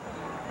good at it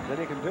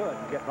that he can do it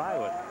and get by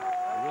with it.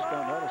 You just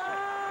don't notice it.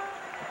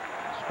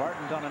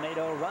 Spartans on an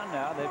 8-0 run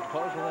now. They've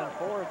closed within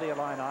 4 of the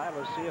Illini.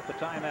 Let's see if the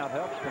timeout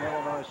helps. Can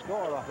Illinois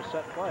score off a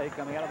set play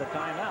coming out of the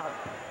timeout?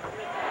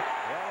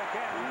 Yeah, they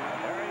can.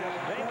 Darius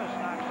Davis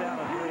knocks down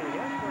a 3.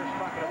 His first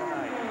bucket of the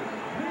night.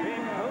 Big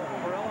move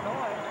for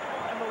Illinois.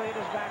 And the lead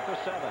is back to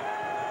 7.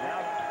 Now,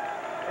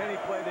 any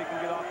play they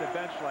can get off the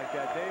bench like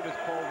that. Davis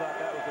pulls up.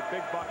 That was a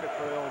big bucket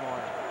for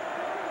Illinois.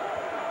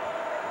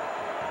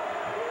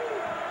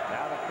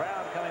 Now the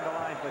crowd coming to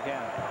life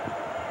again.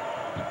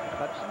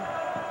 Hudson.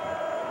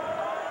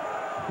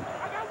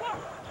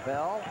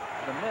 Bell,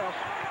 the miss,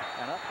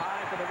 and up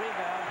high for the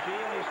rebound.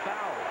 And he's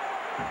fouled.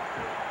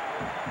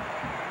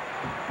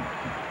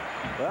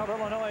 Well,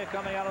 Illinois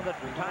coming out of the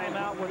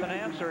timeout with an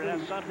answer, and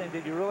that's something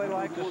that you really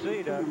like to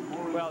see, Doug.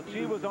 Well,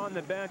 G was on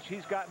the bench.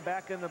 He's gotten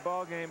back in the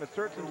ball game,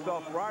 asserts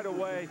himself right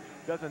away,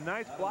 does a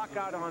nice block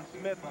out on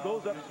Smith,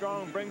 goes up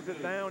strong, brings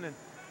it down, and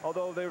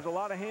although there's a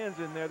lot of hands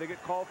in there, they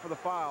get called for the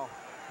foul.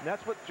 And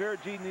that's what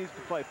Jared G needs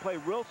to play. Play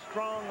real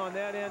strong on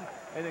that end,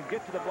 and then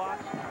get to the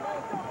blocks,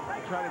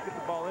 and try to get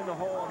the ball in the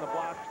hole on the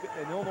blocks.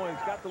 And Illinois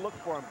has got to look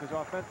for him because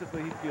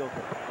offensively he feels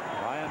it.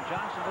 Ryan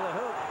Johnson to the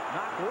hoop.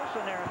 Knocked loose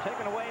in there and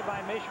taken away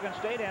by Michigan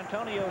State.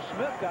 Antonio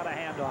Smith got a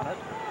hand on it.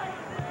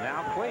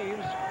 Now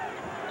Cleves.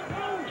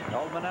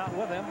 Goldman out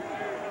with him.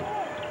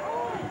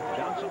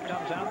 Johnson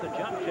comes out, the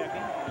jump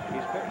checking.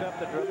 He's picked up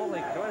the dribble.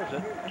 He clears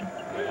it.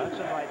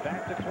 Hudson right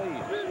back to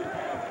Cleves.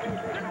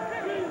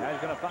 Now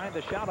he's going to find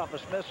the shot off a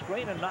Smith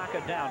screen and knock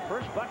it down.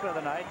 First bucket of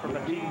the night for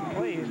Mateen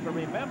Cleves. But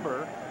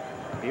remember,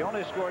 he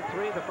only scored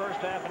 3 the first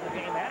half of the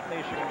game at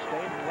Michigan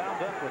State and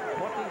wound up with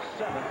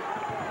 27,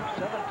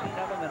 17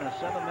 of them in a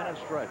 7-minute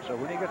stretch. So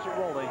when he gets it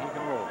rolling, he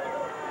can roll.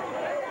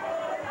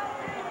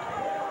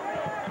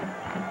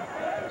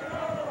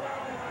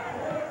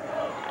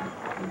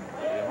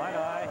 The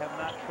Illini have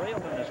not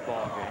trailed in this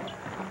ball game.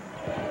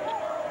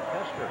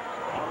 Hester,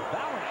 a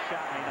balance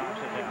shot, and he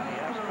knocks it down. He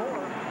has 4.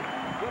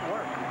 Good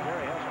work,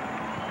 Gary Hester.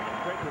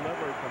 Great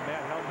delivery from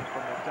Matt Hellman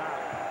from the top.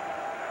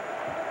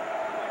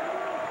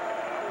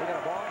 We got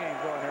a ball game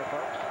going here,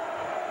 folks.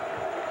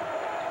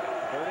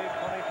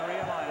 30-23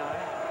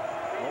 Illini.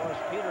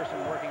 Morris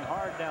Peterson working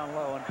hard down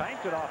low and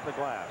banked it off the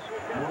glass.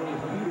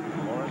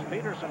 Morris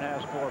Peterson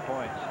has 4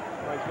 points.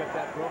 Well, he's got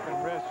that broken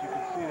wrist. You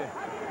can see that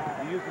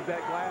he uses that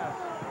glass.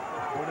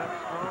 Going up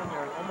strong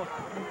there, almost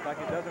like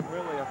it doesn't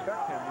really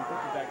affect him. He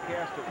thinks that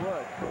cast it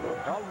would.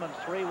 Feldman's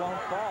 3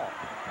 won't fall.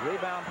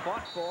 Rebound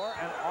fought for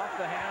and off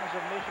the hands of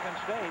Michigan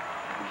State.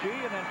 She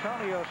and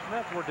Antonio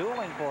Smith were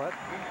dueling for it.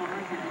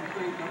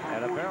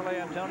 And apparently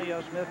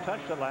Antonio Smith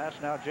touched it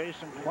last. Now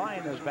Jason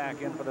Klein is back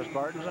in for the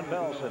Spartans, and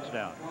Bell sits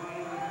down.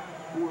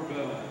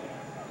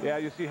 Yeah,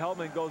 you see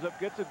Hellman goes up,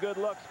 gets a good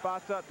look,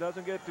 spots up,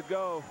 doesn't get it to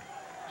go.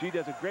 G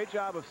does a great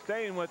job of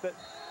staying with it.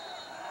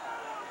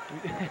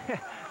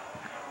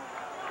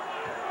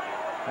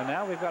 And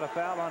now we've got a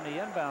foul on the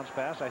inbounds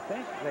pass. I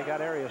think they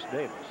got Arius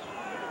Davis.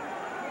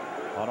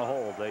 On a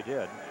hold, they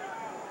did.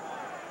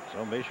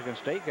 So Michigan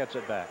State gets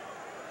it back.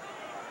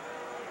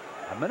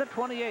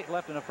 1:28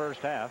 left in the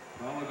first half.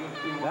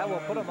 That will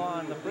put them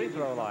on the free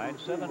throw line.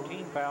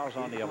 17 fouls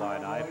on the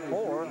Illini,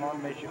 4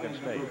 on Michigan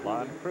State.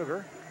 Lon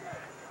Kruger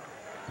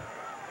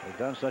has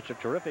done such a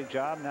terrific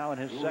job now in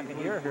his second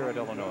year here at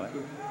Illinois.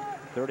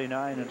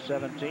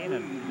 39-17,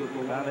 and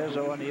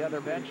Valizzo on the other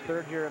bench,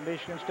 third year at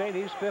Michigan State.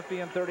 He's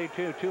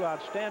 50-32. 2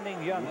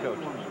 outstanding young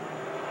coaches.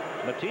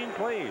 Mateen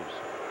Cleves,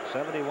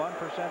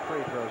 71%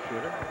 free throw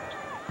shooter.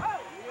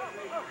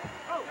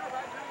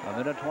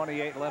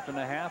 1:28 left in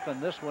the half, and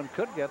this one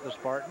could get the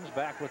Spartans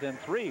back within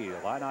 3.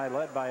 Illini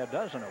led by a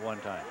dozen at one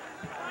time.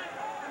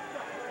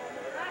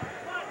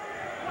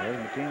 There's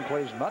Mateen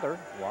Cleves' mother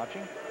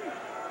watching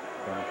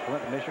from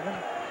Flint, Michigan.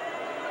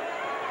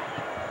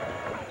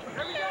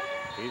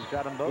 He's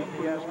got them both.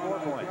 He has 4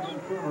 points.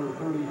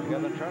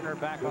 Kevin Turner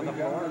back on the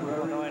floor for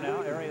Illinois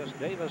now. Arius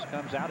Davis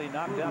comes out. He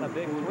knocked down a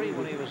big 3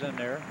 when he was in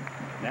there.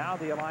 Now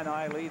the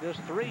Illini lead is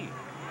 3.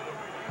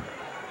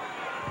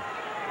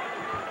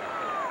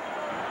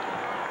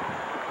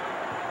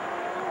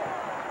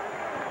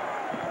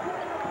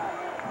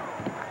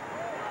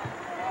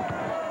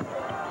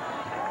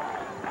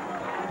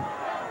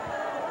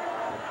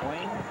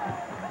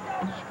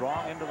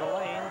 into the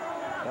lane.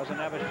 Doesn't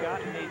have a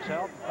shot, needs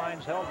help.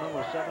 Finds Heldman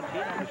with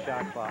 17 on the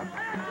shot clock.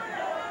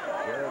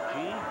 Jared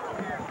G.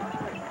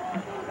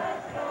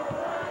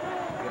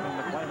 giving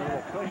McLean a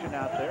little cushion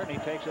out there, and he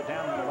takes it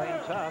down in the lane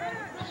tough.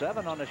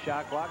 7 on the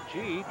shot clock.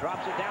 G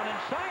drops it down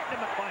inside to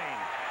McLean.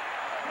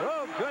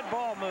 Oh, good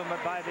ball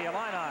movement by the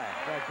Illini.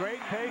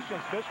 Great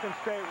patience. Michigan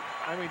State,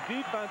 I mean,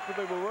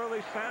 defensively were really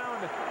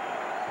sound,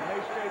 and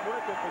they stayed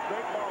with it, but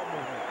great ball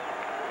movement.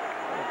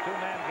 A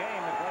two-man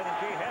game. McLean and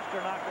G. Hester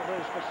knocked it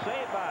loose, but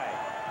saved by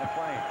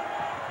McLean.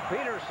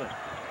 Peterson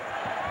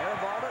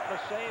airballed it, but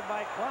saved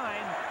by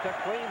Klein to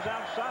Cleves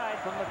outside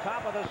from the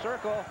top of the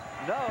circle.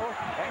 No,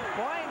 and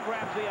Klein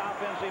grabs the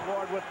offensive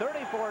board with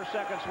 34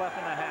 seconds left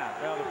in the half.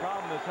 Well, the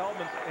problem is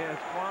Heldman and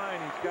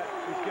Klein.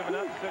 He's given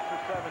up 6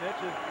 or 7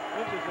 inches.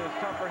 It's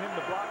tough for him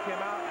to block him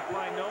out, and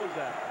Klein knows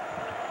that.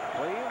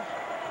 Cleves,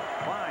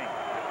 Klein,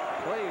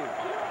 Cleves,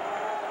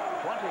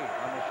 20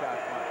 on the shot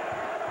clock.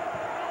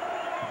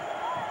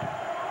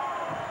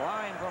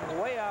 Klein from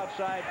way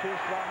outside, too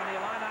strong, and the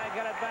Illini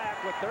get it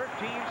back with 13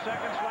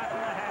 seconds left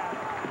in the half.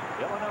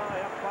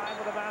 Illinois up 5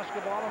 with the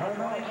basketball, and the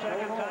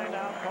 22nd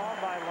timeout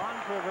called by Lon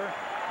Kruger.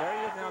 There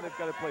he is now. They've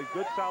got to play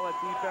good, solid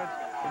defense.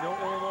 You know,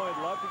 Illinois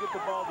would love to get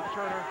the ball to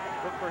Turner.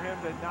 Look for him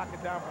to knock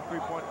it down from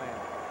three-point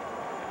land.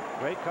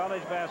 Great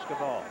college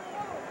basketball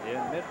in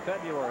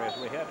mid-February as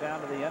we head down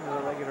to the end of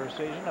the regular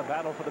season. A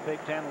battle for the Big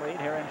Ten lead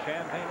here in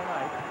Champaign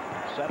tonight.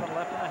 7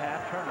 left in the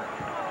half. Turner.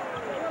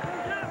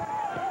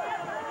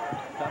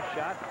 Tough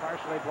shot,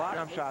 partially blocked.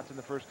 Jump shots in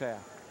the first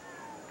half.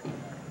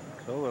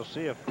 So we'll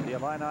see if the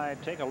Illini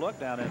take a look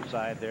down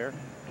inside there.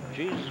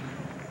 G's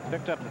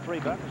picked up the 3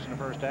 buckets in the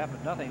first half,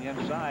 but nothing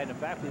inside. In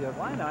fact, the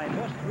Illini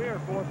missed 3 or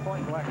 4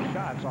 point-blank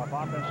shots off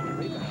offensive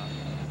rebounds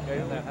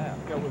in that half.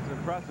 It was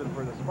impressive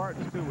for the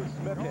Spartans, too, with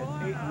Smith had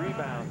 8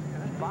 rebounds,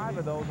 5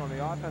 of those on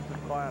the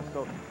offensive glass.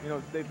 So, you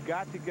know, they've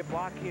got to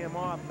block him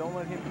off. Don't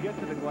let him get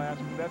to the glass,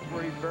 because that's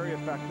where he's very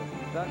effective.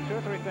 That's 2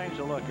 or 3 things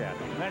to look at.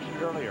 You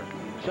mentioned earlier,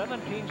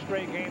 17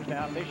 straight games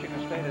now. Michigan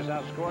State has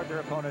outscored their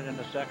opponent in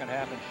the second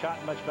half and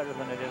shot much better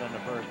than they did in the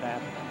first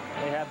half.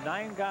 They have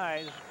 9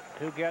 guys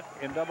who get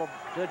in double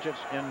digits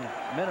in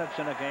minutes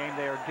in a game.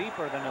 They are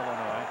deeper than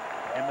Illinois.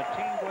 And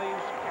Mateen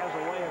Cleves has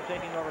a way of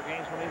taking over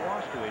games when he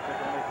wants to. He took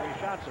only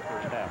 3 shots the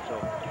first half. So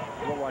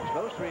we'll watch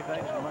those 3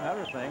 things among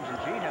other things. And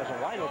G has a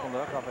wide open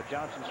look off a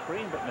Johnson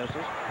screen but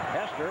misses.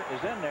 Hester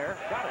is in there.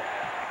 Got it.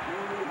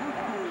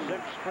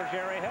 6 for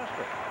Jerry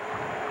Hester.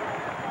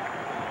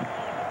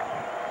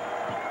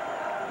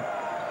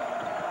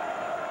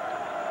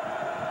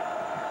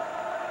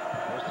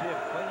 Let's see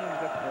if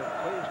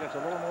Cleves gets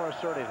a little more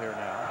assertive here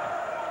now.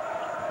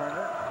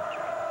 Turner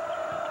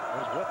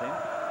is with him.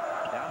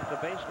 Down to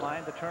the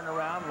baseline, the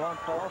turnaround won't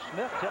fall.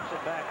 Smith tips it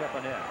back up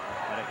and in.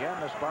 And again,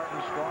 the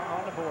Spartans strong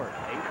on the board.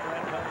 8 for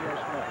Antonio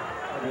Smith.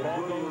 The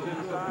ball goes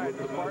inside,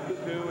 the Spartans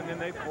do, and then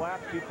they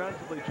collapse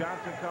defensively.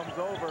 Johnson comes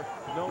over,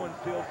 no one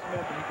seals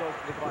Smith, and he goes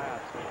to the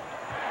glass.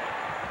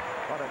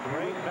 What a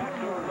great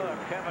backdoor look.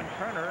 Kevin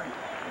Turner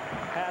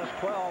has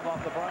 12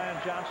 off the Brian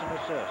Johnson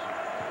assist.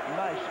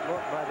 Nice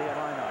look by the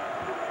Illini.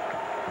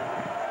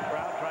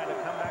 Crowd trying to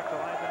come back to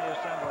life in the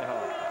Assembly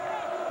Hall.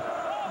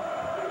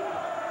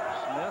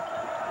 Smith,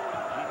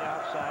 G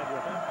outside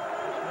with him.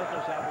 Smith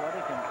is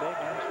athletic and big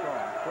and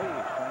strong.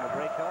 Cleves trying to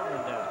break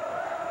Heldman down.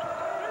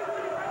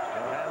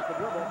 Still has the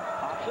dribble.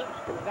 Pops it.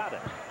 Got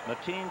it.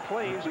 Mateen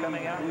Cleves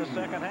coming out in the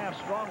second half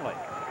strongly.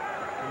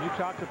 When you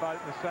talked about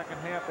it in the second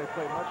half, they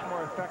played much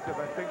more effective.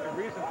 I think the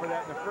reason for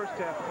that in the first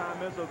half,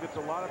 Tom Izzo gets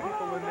a lot of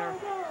people in there,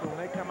 so when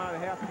they come out at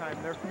halftime,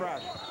 they're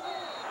fresh.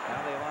 Now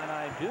the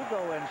Illini do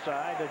go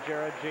inside to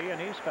Jared G, and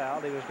he's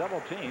fouled. He was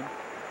double-teamed.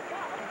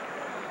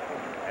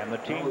 And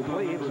Mateen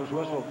Cleves was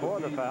whistled for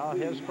the foul,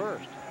 his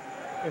first.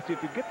 If you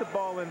get the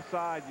ball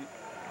inside,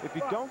 if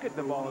you don't get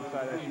the ball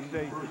inside, I should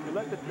say, you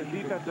let the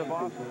defensive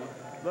off,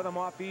 let them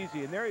off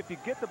easy. And there, if you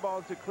get the ball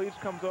into Cleves,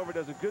 comes over,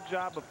 does a good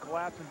job of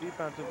collapsing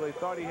defensively.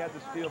 Thought he had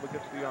the steal, but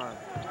gets the arm.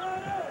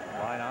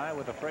 Illini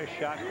with a fresh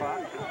shot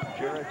clock.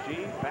 Jared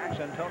G backs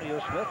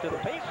Antonio Smith to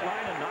the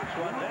baseline and knocks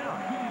one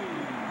down.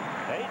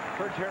 8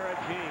 for Jared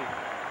G.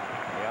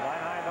 The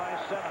Illini by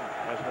 7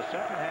 as the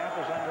second half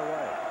is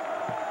underway.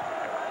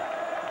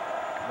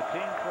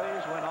 Mateen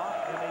Cleves went off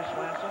in East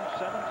Lansing,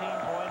 17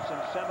 points in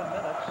 7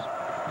 minutes.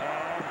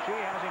 And G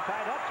has him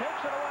tied up,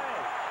 takes it away.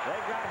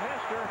 They've got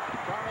Hester.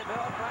 Charlie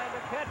Bell trying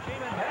to catch him,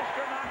 and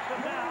Hester knocks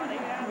him down. He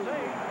has 8,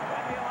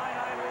 and the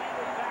Illini lead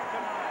is back to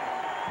 9.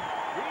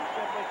 G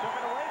simply took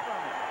it away from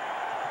him.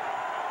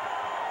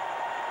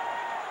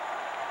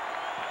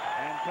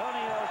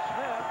 Antonio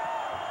Smith,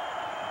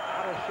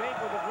 out of shape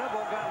with the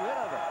dribble, got rid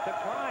of it.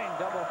 Klein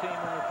double team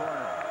in the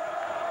corner.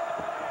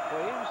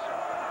 Cleves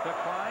to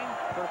Klein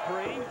for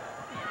 3.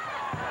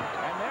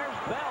 And there's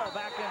Bell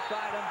back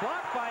inside and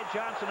blocked by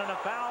Johnson, and a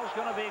foul's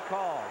going to be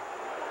called.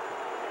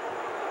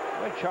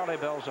 Well, Charlie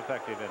Bell's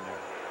effective in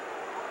there.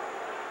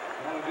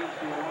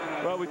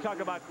 Well, we talk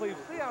about Cleves.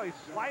 See how he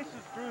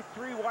slices through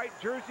 3 white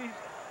jerseys?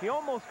 He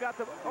almost had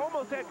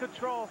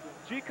control.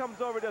 G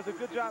comes over, does a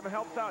good job, and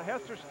helps out.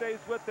 Hester stays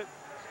with it,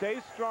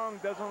 stays strong,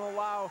 doesn't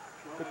allow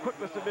the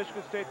quickness of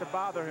Michigan State to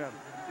bother him.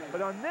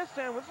 But on this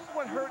end, this is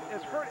what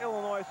has hurt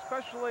Illinois,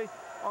 especially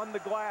on the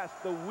glass.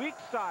 The weak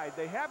side,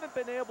 they haven't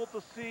been able to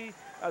see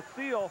a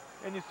seal,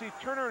 and you see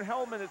Turner and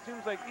Hellman, it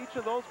seems like each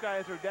of those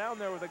guys are down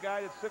there with a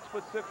guy that's 6'6",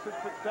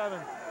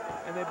 6'7",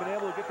 and they've been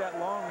able to get that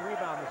long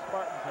rebound the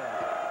Spartans have.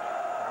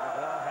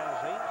 Bell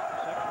has 8.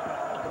 Second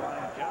foul on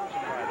Brian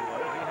Johnson, by the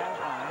way. He has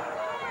 9.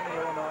 And the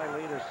Illinois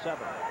lead is 7.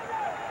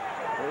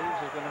 Cleves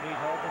is going to meet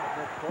Hellman at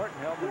midcourt,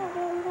 and Hellman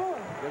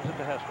gives it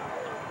to Hester.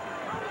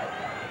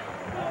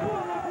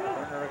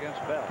 Turner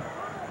against Bell.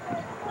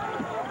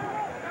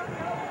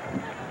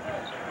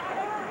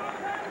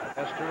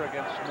 Hester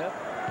against Smith.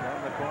 Down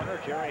the corner,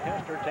 Jerry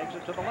Hester takes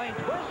it to the lane.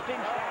 Twisting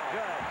shot,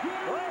 good.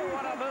 Oh,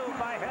 what a move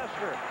by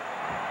Hester.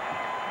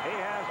 He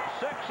has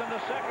 6 in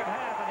the second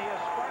half, and he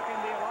is sparking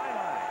the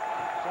Illini.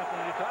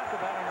 Something you talked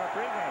about in our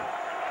pregame.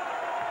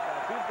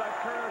 It seems like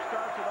Turner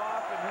starts it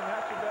off, and then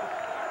Hester does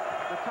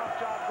the tough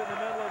jobs in the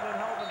middle, and then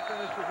Hellman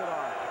finishes it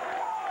off.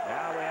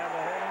 Now we have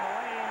a hole in the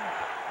lane,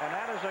 and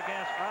that is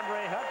against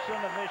Andre Hudson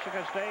of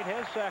Michigan State,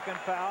 his second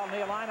foul. And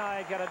the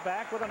Illini get it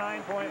back with a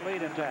 9-point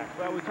lead intact.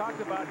 Well, we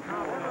talked about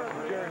confidence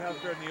of Jerry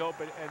Hester in the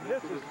open, and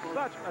this is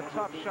such a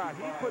tough shot.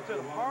 He puts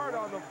it hard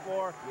on the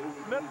floor.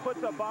 Smith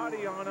puts a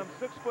body on him,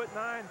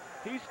 6'9".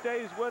 He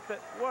stays with it.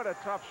 What a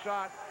tough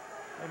shot,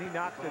 and he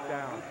knocks it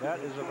down.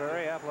 That is a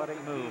very athletic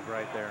move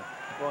right there.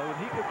 Well, when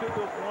he can do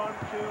those 1,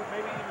 2,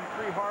 maybe even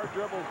 3 hard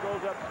dribbles,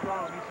 goes up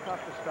strong, he's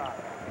tough to stop.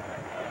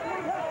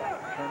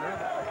 Turner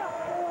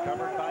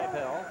covered by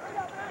Bell.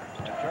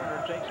 And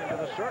Turner takes him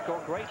to the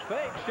circle. Great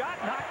fake. Shot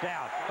knocked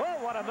down.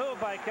 Oh, what a move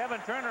by Kevin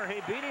Turner.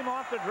 He beat him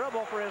off the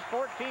dribble for his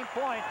 14th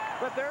point.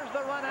 But there's the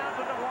run out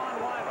to DeJuan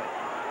Wiley.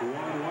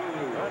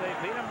 Well, they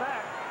beat him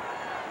back.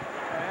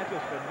 And that's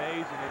just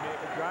amazing.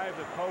 It drives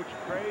the coach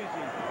crazy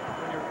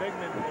when your big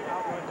men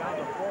outrun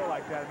down the floor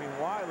like that. I mean,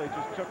 Wiley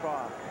just took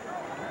off.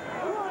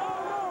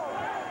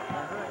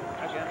 Turner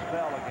against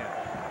Bell again.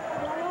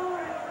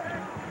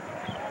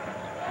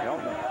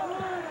 Hellman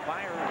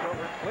fires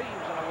over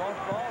Cleves and a won't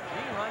fall. G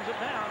runs it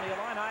down. The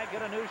Illini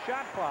get a new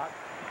shot clock.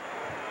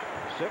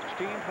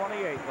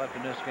 16:28 left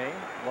in this game.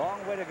 Long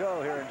way to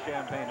go here in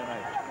Champaign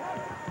tonight.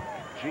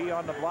 G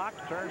on the block,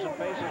 turns and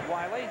faces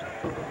Wiley. In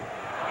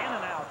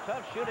and out,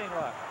 tough shooting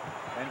luck.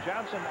 And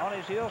Johnson on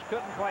his heels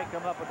couldn't quite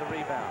come up with the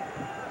rebound.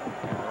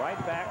 And right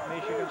back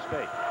Michigan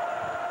State.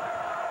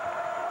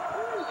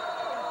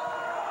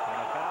 And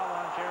a foul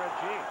on Jared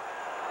G.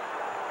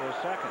 His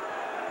second.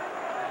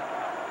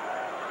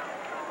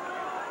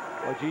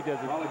 Well, G does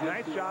a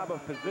nice job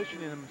of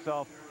positioning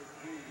himself,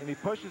 and he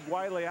pushes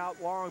Wiley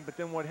out long, but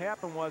then what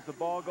happened was the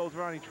ball goes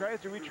around. He tries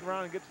to reach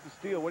around and gets the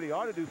steal. What he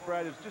ought to do,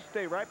 Fred, is just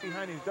stay right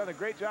behind him. He's done a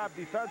great job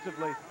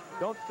defensively.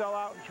 Don't sell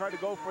out and try to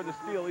go for the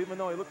steal, even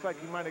though he looks like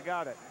he might have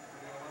got it.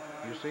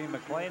 You see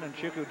McLean and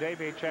Chuku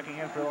Davey checking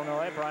in for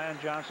Illinois. Brian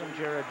Johnson,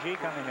 Jared G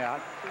coming out.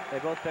 They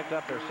both picked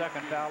up their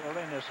second foul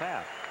early in this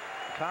half.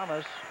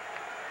 Thomas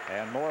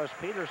and Morris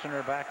Peterson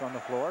are back on the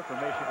floor for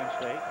Michigan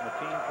State. And the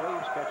team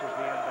Cleves catches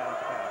the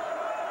inbounds pass.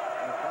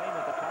 McLean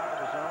at the top of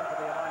the zone for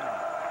the Illini.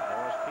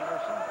 Morris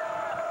Peterson.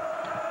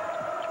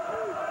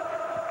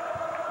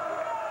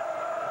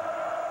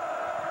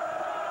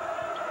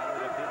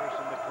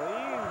 Peterson to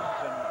Cleves,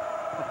 and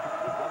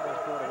almost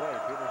threw it away.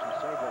 Peterson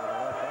saved it with the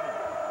left hand.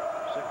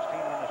 16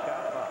 on the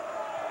shot clock.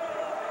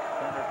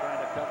 Turner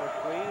trying to cover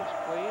Cleves.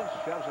 Cleves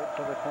shoves it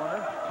to the corner.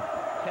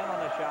 10 on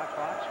the shot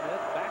clock.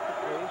 Smith back to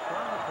Cleves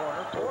from the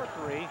corner.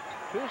 4-3.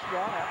 Too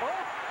strong. Oh!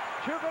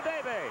 Chuka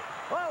Davey.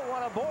 Oh,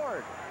 what a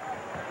board.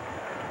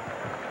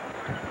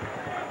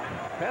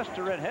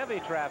 Hester in heavy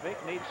traffic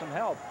needs some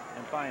help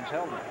and finds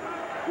Hellman.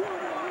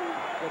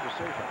 Good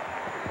decision.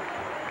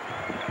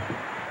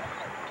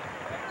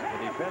 The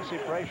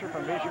defensive pressure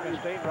from Michigan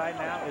State right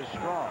now is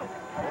strong.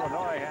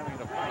 Illinois having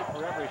to fight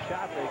for every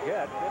shot they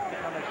get. 15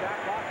 on the shot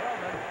clock.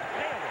 Hellman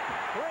nailed it.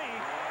 3.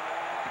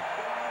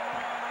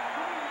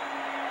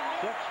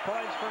 6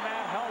 points for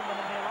Matt Hellman,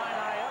 and the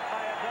Illini up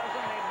by a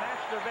dozen. They've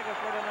matched their biggest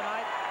lead of the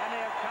night, and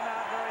they have come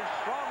out very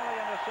strongly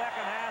in the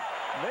second half.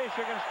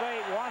 Michigan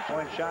State wants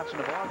point shots in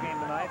the ball game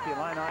tonight. The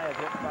Illini have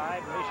hit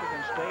 5.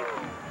 Michigan State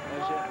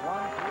has hit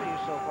 1-3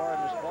 so far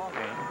in this ball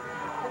game.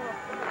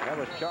 That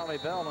was Charlie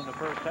Bell in the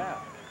first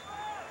half.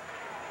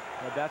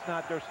 But that's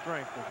not their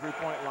strength, the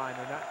three-point line.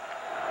 They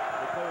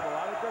play with a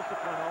lot of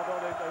discipline, although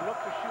they look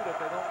to shoot it.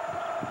 They don't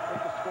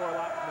look to score a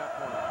lot from that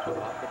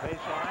point. Off the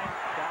baseline,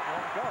 shot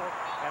won't go.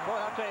 And boy,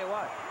 I'll tell you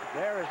what,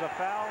 there is a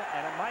foul,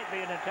 and it might be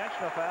an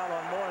intentional foul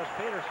on Morris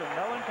Peterson.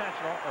 No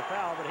intentional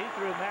foul, but he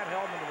threw Matt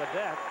Hellman to the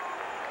deck.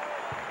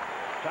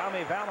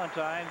 Tommy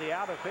Valentine, the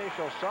out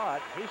official, saw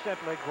it. He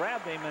simply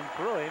grabbed him and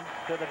threw him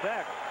to the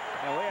deck.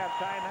 And we have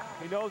time now.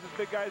 He knows his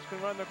big guys can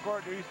run the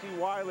court. There you see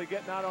Wiley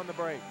getting out on the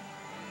break.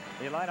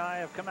 The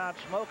Illini have come out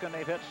smoking.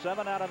 They've hit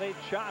 7 out of 8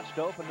 shots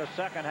to open the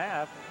second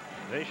half.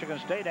 Michigan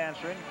State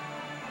answering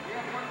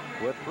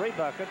with 3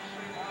 buckets.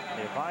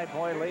 The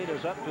 5-point lead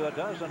is up to a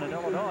dozen in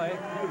Illinois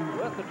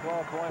with the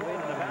 12-point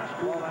lead in the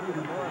basketball after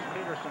the Morris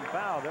Peterson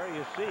foul. There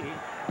you see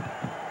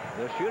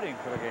the shooting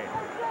for the game.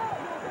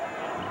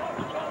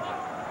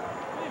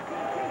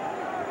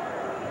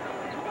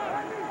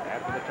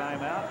 a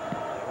timeout.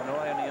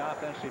 Illinois in the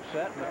offensive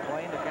set.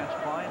 McLean against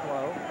Klein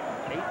low.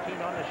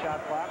 18 on the shot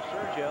clock.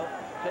 Sergio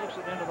takes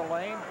it into the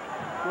lane.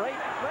 Great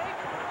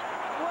fake.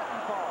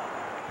 Wouldn't fall.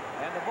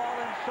 And the ball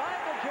inside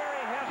to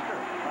Jerry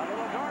Hester. A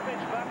little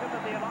garbage bucket,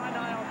 but the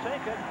Illini will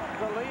take it.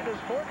 The lead is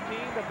 14,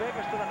 the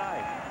biggest of the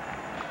night.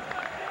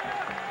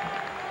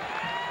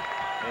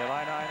 The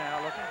Illini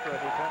now looking for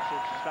a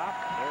defensive stop.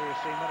 There you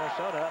see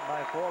Minnesota up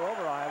by 4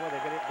 over Iowa. They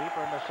get it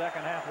deeper in the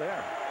second half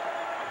there.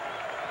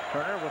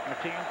 Turner with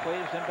Mateen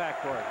Cleaves in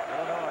backcourt.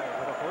 Illinois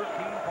with a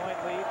 14-point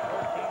lead,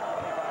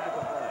 14:25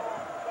 to play.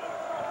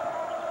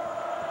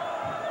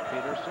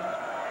 Peterson.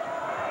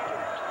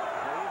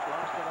 Cleaves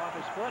lost it off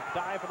his foot.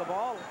 Dive for the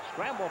ball.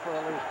 Scramble for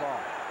a loose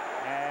ball.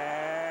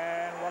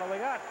 And what do we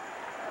got?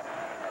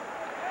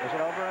 Is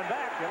it over and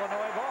back?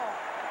 Illinois ball.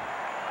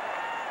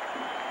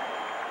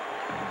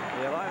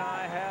 The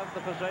Illini have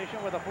the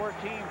possession with a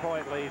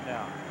 14-point lead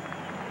now.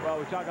 Well,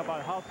 we talk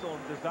about hustle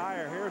and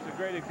desire. Here's a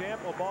great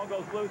example. Ball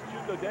goes loose.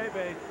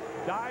 Chukwudebe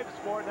dives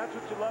for it. And that's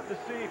what you love to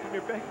see from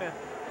your big men.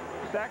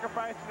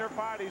 Sacrificing their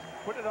bodies,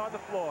 put it on the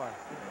floor.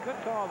 Good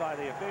call by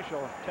the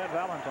official, Ted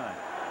Valentine.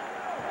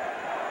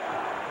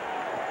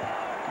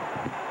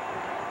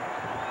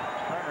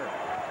 Turner.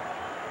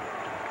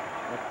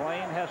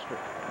 McLean, Hester.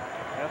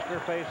 Hester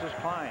faces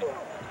Klein.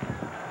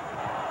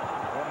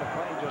 Well,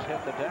 McLean just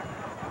hit the deck.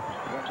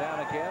 Went down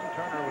again.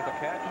 Turner with the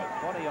catch.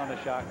 20 on the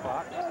shot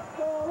clock.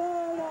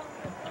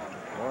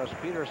 Morris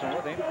Peterson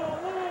with him. 15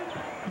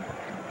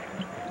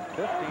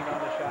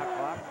 on the shot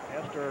clock.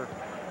 Hester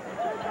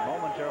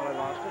momentarily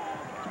lost it.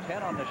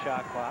 10 on the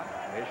shot clock.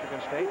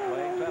 Michigan State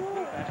playing tough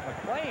defense.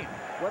 McLean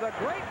with a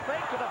great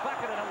fake to the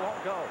bucket, and it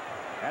won't go.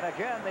 And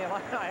again, the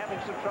Illini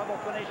having some trouble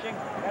finishing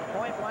at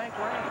point-blank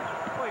range.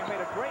 Boy, he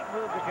made a great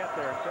move to get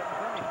there. Couldn't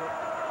finish it.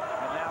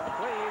 And now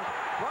Cleaves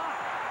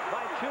blocked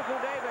by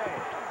Chukwudebe.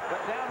 But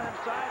down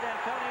inside,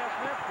 Antonio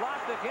Smith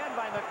blocked again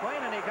by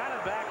McLean, and he got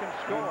it back and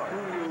scored.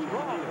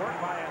 Strong work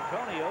by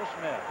Antonio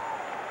Smith.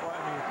 Well,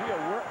 I mean, is he a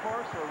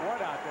workhorse or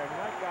what out there? I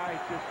mean, that guy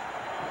just,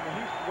 I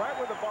mean, he's right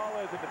where the ball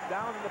is. If it's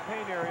down in the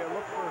paint area,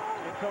 look for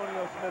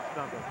Antonio Smith's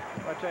number.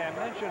 But I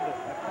mentioned that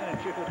McLean and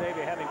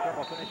Chukwudebe having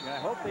trouble finishing. I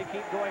hope they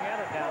keep going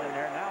at it down in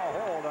there. Now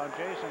a hold on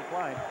Jason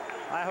Klein.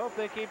 I hope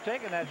they keep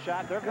taking that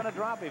shot. They're going to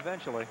drop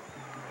eventually.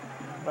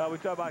 Well, we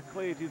talk about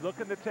Cleaves. He's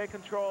looking to take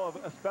control of,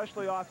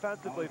 especially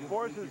offensively.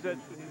 Forces it.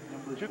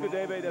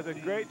 Chukwudebe does a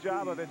great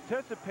job of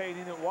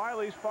anticipating it.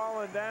 Wiley's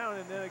falling down,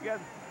 and then again,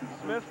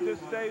 Smith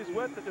just stays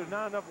with it. There's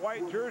not enough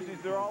white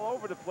jerseys. They're all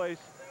over the place,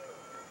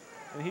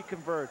 and he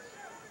converts.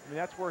 I mean,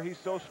 that's where he's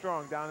so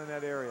strong, down in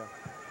that area.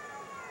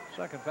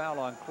 Second foul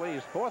on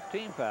Cleaves. 4th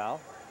team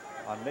foul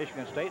on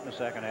Michigan State in the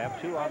second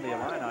half. 2 on the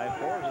Illini.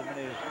 4 as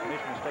many as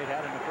Michigan State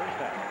had in the first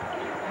half.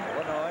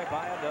 Illinois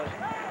by a dozen.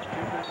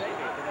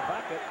 Chukwudebe to the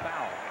bucket.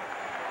 Foul.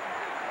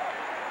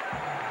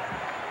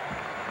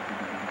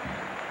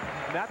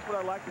 And that's what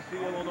I like to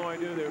see Illinois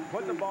do. They're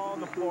putting the ball on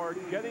the floor,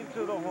 getting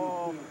to the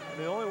hole.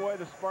 The only way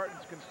the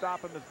Spartans can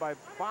stop him is by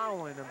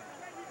fouling him.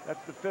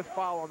 That's the 5th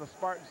foul on the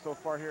Spartans so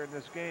far here in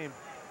this game.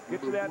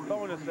 Get to that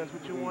bonus. That's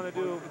what you want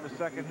to do in the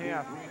second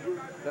half.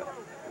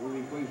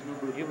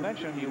 You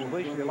mentioned you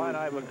wish the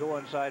Illini would go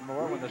inside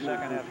more when the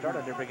second half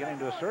started. They're beginning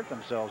to assert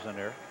themselves in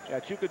there. Yeah,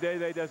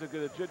 Chukwudebe does a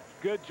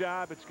good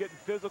job. It's getting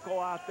physical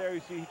out there. You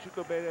see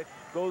Chukwudebe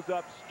goes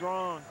up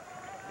strong.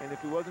 And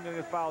if he wasn't going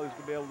to get fouled, he's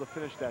going to be able to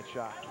finish that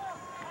shot.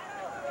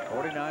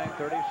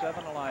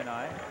 49-37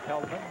 Illini.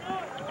 Heldman.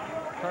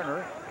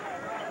 Turner.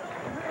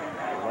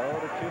 Low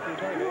to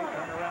Chukwudebe.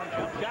 Turnaround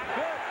jump shot.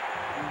 Good.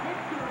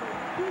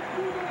 4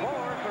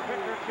 for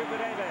Victor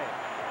Chukwudebe.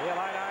 The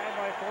Illini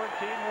by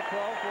 14 with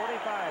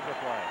 12:45 to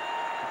play.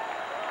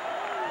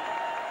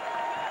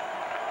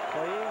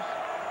 Cleaves.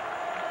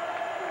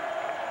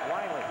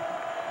 Wiley.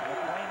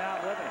 McLean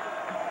out with him.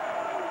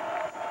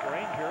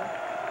 Granger.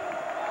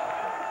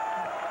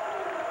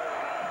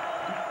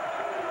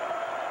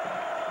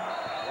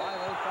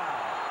 Wiley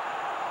foul.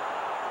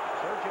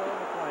 Sergio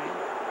McLean.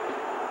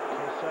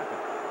 His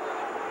second.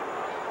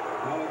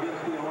 Now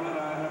against the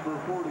Illini, number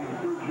 40,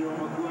 Sergio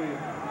McLean.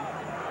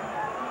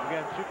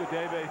 Again,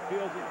 Chukwudebe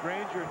feels it.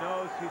 Granger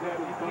knows he can't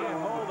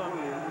hold him.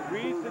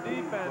 Reads the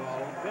defense.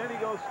 Then he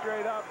goes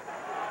straight up.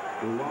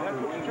 That's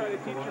what you try to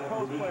teach your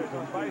post players.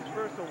 So vice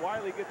versa,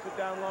 Wiley gets it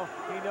down low.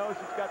 He knows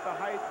he's got the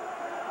height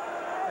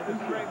and the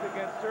strength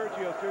against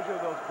Sergio. Sergio,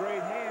 those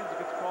great hands,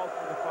 gets called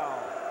for the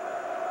foul.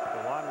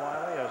 DeJuan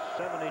Wiley, a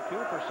 72%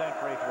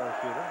 free throw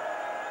shooter.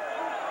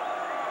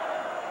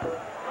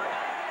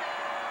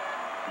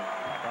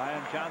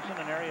 Brian Johnson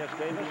and Arias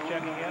Davis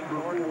checking in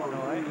for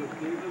Illinois.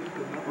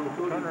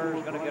 Turner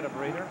is going to get a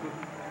breather.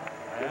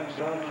 And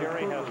so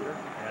Jerry Hester.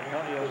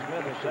 Antonio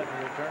Smith is set to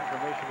return from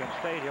Michigan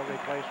State. He'll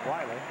replace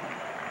Wiley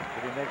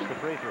if he makes the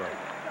free throw.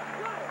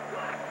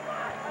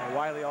 And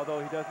Wiley, although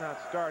he does not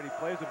start, he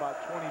plays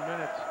about 20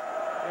 minutes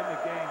in the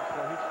game.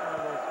 So he's one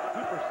of those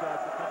keeper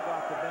subs that comes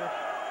off the bench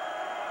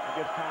and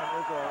gives Tom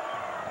Izzo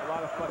a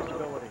lot of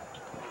flexibility.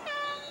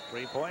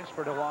 3 points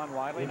for DeJuan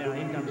Wiley. Now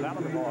he comes out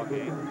of the ball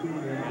game.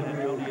 And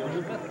Antonio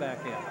Smith back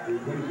in.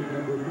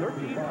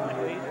 13-point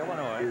lead,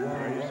 Illinois.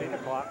 There you see the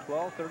clock,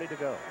 12:30 to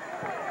go.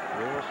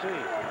 We will see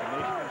if the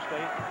Michigan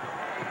State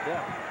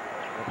depth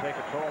will take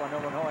a toll on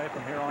Illinois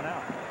from here on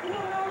out.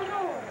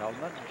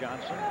 Heldman,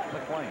 Johnson,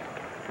 McLean.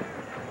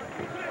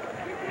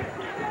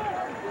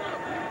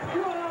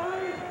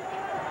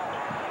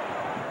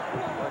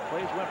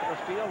 Cleves went for the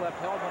steal, left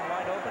Heldman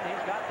wide open.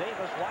 He's got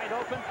Davis wide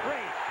open. 3.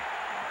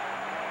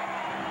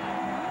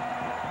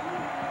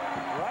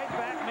 Right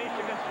back,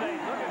 Michigan State.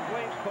 Look at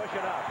Cleves push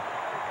it up.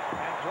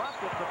 And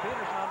dropped it to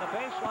Peterson on the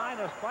baseline.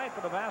 A fight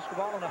for the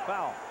basketball and a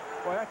foul.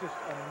 Boy, that's just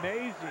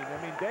amazing. I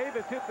mean,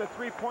 Davis hit the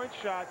three-point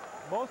shot.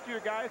 Most of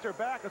your guys are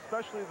back,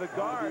 especially the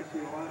guards.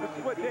 This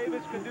is what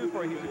Davis can do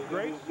for you. He's a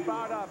great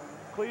spot up.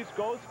 Cleves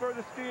goes for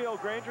the steal.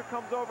 Granger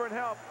comes over and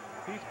helps.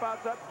 He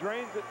spots up,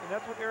 drains it, and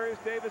that's what Arias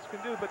Davis can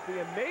do. But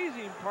the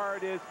amazing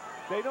part is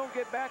they don't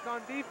get back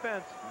on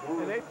defense,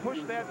 and they push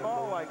that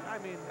ball like, I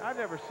mean, I've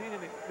never seen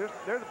any.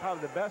 They're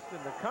probably the best in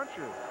the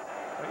country.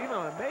 Even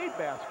on a made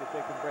basket,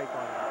 they can break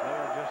on it. They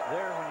are just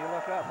there when you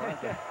look up,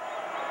 aren't they?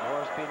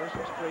 Morris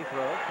Peterson's free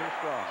throw, too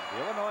strong.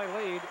 The Illinois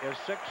lead is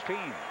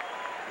 16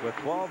 with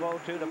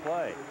 12:02 to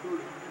play.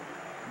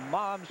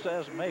 Mom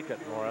says make it,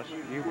 Morris.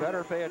 You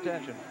better pay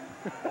attention.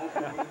 I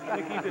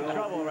think he's in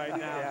trouble right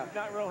now. Yeah. He's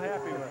not real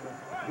happy with it.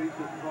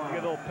 Get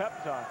a little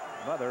pep talk.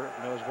 Mother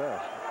knows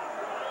best.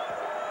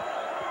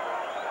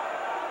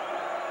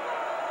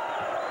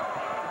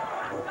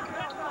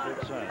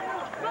 Good son.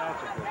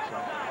 That's a good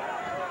son.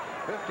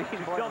 15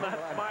 He's still not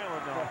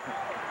smiling, though.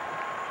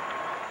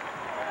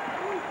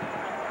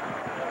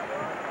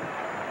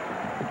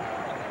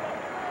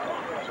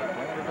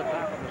 Playing at the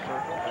top of the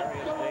circle.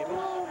 Arias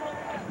Davis.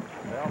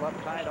 Bell up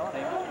tight on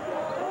him. Davis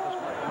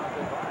might want to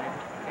divide.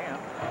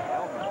 Can't.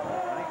 Elman,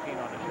 19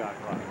 on the shot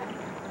clock.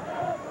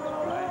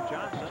 Ryan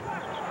Johnson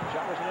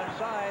shovels it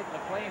inside.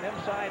 McLean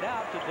inside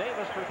out to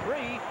Davis for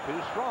 3.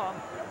 Too strong.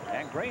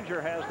 And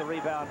Granger has the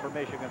rebound for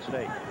Michigan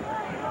State.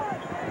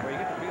 Where you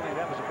get the feeling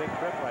that was a big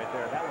trip right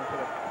there. That one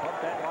could have pumped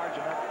that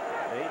margin up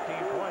to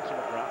 18 points in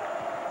the drop.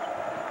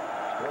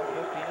 Still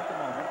 15 at the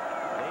moment.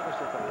 Davis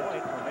at the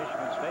point for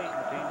Michigan State.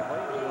 And the team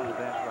Cleves is on the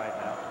bench right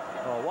now.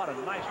 Oh, what a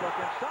nice look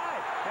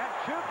inside. And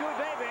Chuku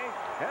Davey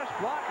has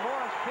blocked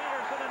Morris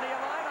Peterson, and the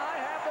Illini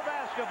have the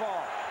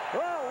basketball.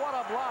 Oh, what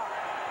a block.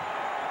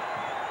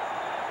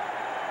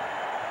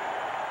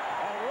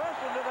 And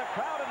listen to the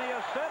crowd in the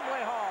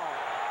Assembly Hall.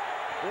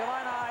 The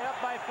Illini up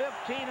by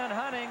 15 and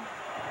hunting.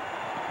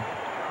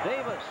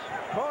 Davis,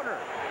 corner.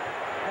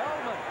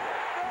 Heldman,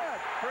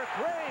 good for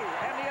 3.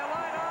 And the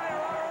Illini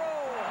are on a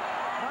roll.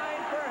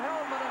 9 for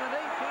Heldman and an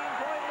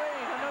 18-point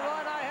lead. And the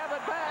Illini have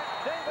it back.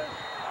 Davis,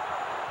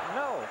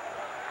 no.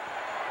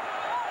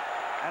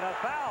 And a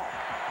foul.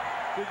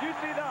 Did you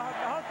see the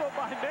hustle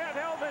by Matt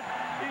Heldman?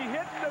 He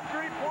hits the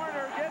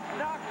three-pointer, gets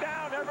knocked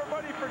down.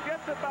 Everybody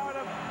forgets about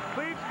him.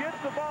 Cleves gets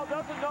the ball,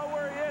 doesn't know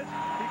where he is.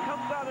 He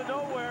comes out of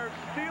nowhere,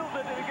 steals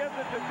it, and he gives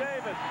it to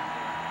Davis.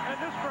 And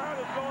this crowd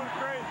is going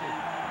crazy.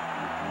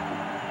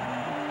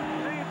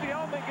 See,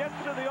 Heldman gets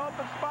to the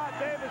open spot.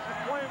 Davis is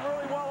playing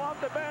really well off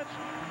the bench.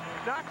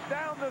 Knocks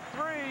down the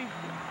 3.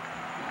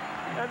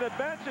 And the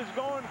bench is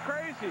going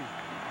crazy.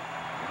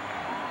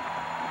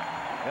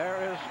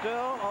 There is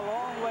still a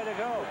long way to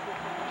go.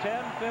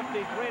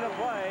 10:53 to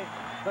play,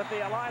 but the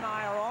Illini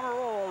are on a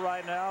roll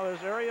right now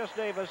as Arias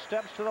Davis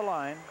steps to the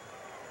line.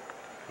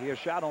 He has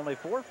shot only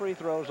 4 free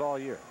throws all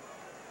year.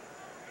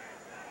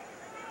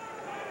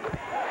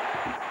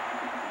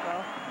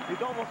 Well,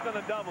 he's almost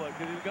going to double it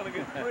because he's going to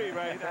get 3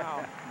 right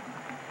now.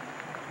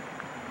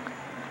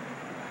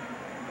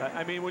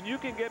 I mean, when you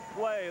can get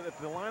play, if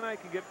the Illini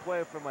can get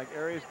play from like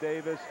Arias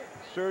Davis,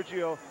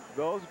 Sergio,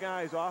 those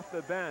guys off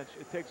the bench,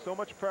 it takes so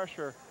much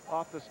pressure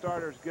off the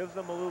starters, gives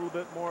them a little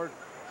bit more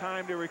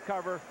time to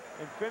recover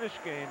and finish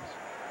games.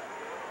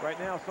 Right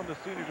now, some of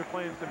the seniors are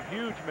playing some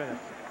huge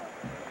minutes.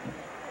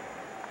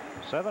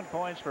 7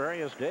 points for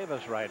Arias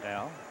Davis right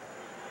now.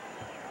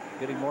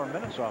 Getting more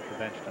minutes off the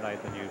bench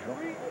tonight than usual.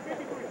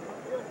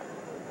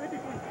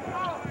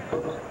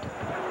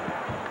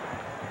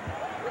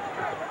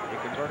 He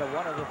converted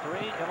 1 of the 3.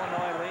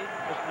 Illinois lead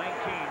is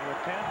 19 with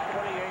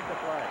 10:48 to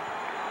play.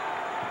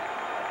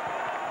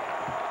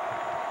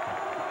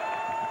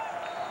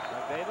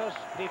 Davis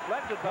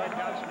deflected by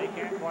Johnson. He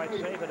can't quite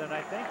save it, and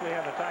I think we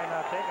have a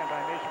timeout taken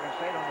by Michigan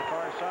State on the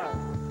far side.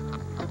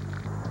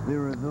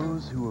 There are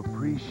those who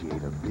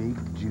appreciate a big,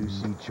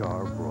 juicy,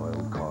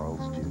 char-broiled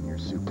Carl's Jr.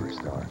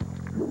 superstar.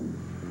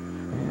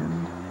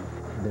 And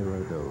there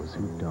are those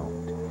who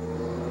don't.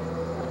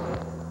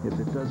 If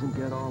it doesn't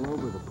get all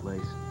over the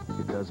place,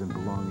 it doesn't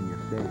belong in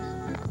your face.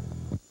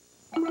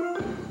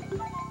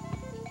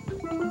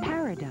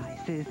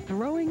 Paradise is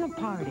throwing a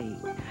party.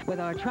 With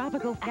our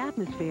tropical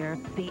atmosphere,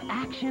 the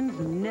action's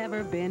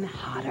never been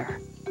hotter.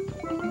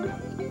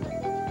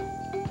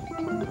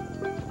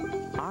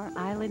 Our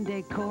island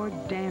seven-day cord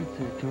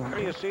dances Here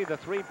right. you see the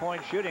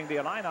three-point shooting. The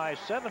Illini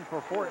 7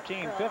 for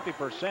 14,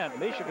 50%.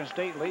 Michigan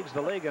State leads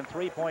the league in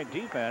three-point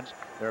defense.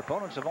 Their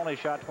opponents have only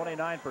shot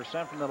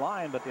 29% from the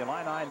line, but the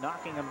Illini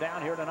knocking them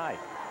down here tonight.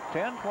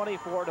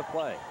 10:24 to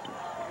play.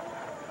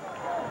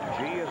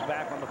 G is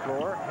back on the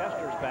floor.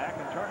 Hester's back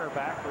and Turner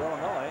back for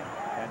Illinois.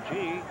 And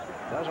G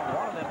doesn't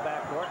want it in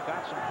backcourt.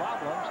 Got some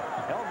problems.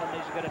 Hellman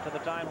needs to get it to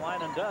the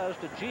timeline and does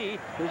to G,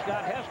 who's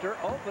got Hester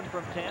open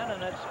from 10,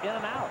 and it's in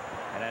and out.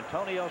 And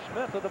Antonio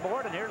Smith with the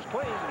board, and here's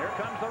Cleves, and here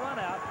comes the run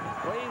out.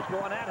 Cleves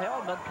going at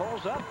Hellman,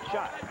 pulls up,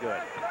 shot,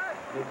 good.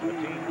 The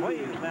team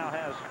Cleves now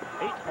has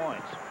 8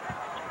 points.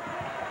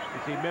 You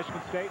see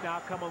Michigan State now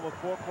coming with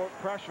full-court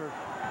pressure.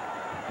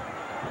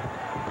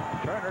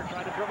 Turner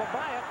trying to dribble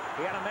by it.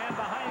 He had a man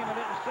behind him and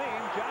didn't see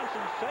him.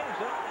 Johnson saves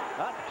it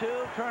up to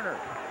Turner.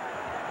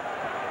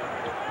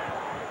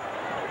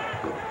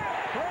 3.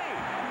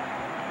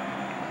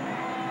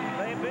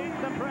 They beat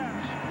the press.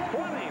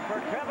 20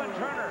 for Kevin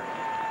Turner.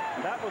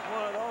 That was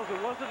one of those.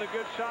 It wasn't a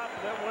good shot,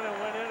 but then when it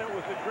went in, it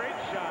was a great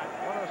shot.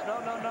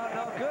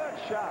 No, good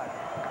shot.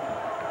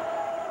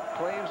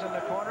 Cleves in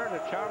the corner to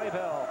Charlie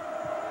Bell.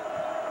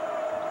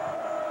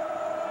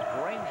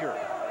 Granger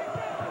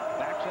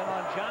backs in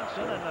on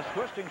Johnson, and the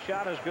twisting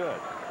shot is good.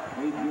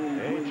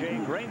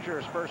 A.J.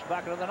 Granger's first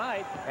bucket of the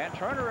night, and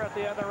Turner at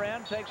the other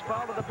end takes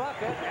foul to the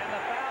bucket, and the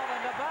foul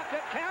in the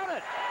bucket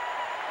counted.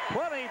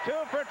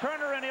 22 for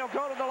Turner, and he'll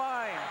go to the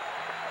line.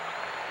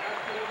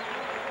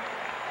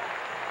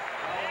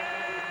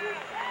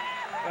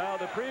 Well,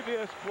 the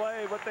previous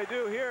play, what they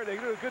do here, they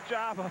do a good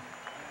job of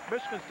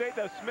Michigan State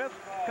does. Smith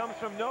comes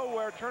from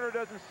nowhere. Turner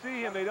doesn't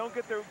see him. They don't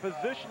get their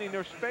positioning,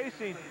 their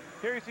spacing.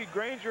 Here you see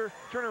Granger.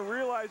 Turner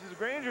realizes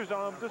Granger's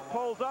on him, just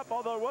pulls up.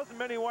 Although there wasn't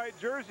many white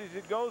jerseys,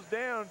 it goes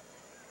down.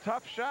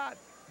 Tough shot.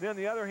 Then on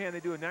the other hand, they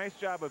do a nice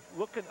job of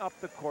looking up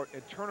the court,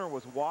 and Turner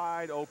was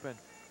wide open.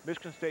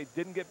 Michigan State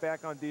didn't get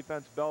back on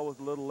defense. Bell was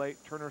a little late.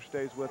 Turner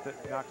stays with it,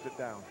 knocks it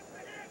down.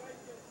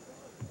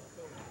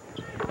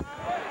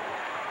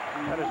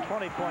 That is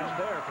 20 points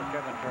there for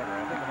Kevin Turner.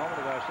 I think a moment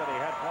ago I said he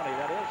had 20.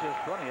 That is his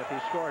 20th. He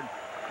scored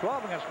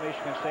 12 against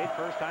Michigan State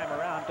first time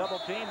around. Double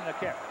team and a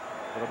kick.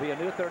 It'll be a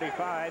new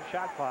 35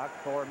 shot clock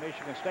for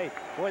Michigan State.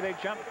 Boy, they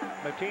jump.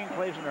 McTeague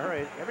plays in a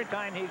hurry. Every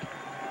time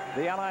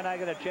the Illini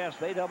get a chance,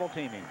 they double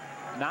team him.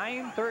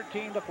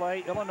 9:13 to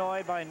play.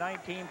 Illinois by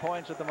 19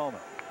 points at the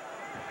moment.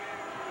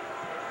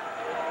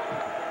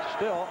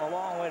 Still a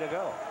long way to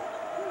go.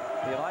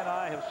 The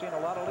Illini have seen a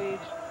lot of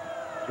leads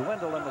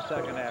dwindle in the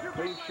second half.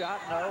 Cleves shot,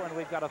 no, and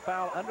we've got a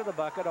foul under the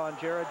bucket on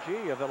Jared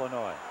G. of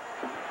Illinois.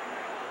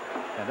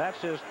 And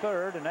that's his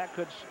third, and that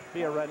could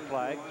be a red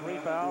flag. 3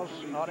 fouls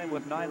on him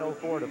with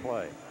 9:04 to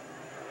play.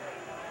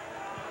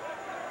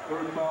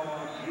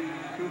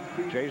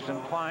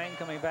 Jason Klein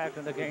coming back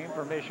in the game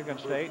for Michigan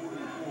State.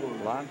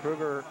 Lon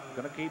Kruger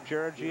going to keep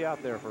Jared G.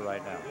 out there for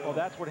right now. Well,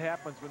 that's what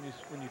happens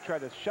when you try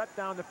to shut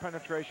down the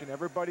penetration.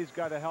 Everybody's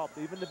got to help.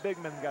 Even the big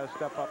men got to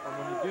step up. And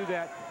when you do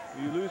that,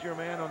 you lose your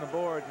man on the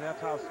boards, and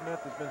that's how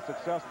Smith has been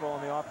successful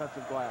on the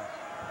offensive glass.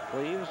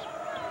 Cleves,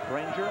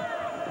 Granger,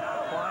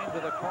 Klein to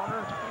the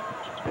corner,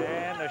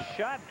 and a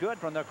shot good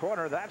from the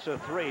corner. That's a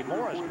 3.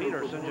 Morris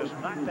Peterson just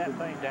knocked that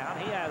thing down.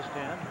 He has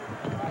 10.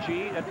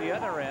 G at the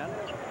other end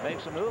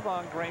makes a move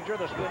on Granger.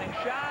 The spinning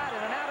shot,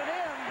 and out and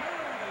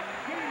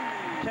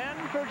in.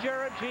 10 for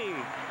Jared G.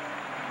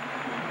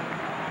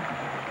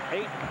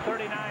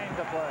 8:39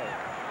 to play.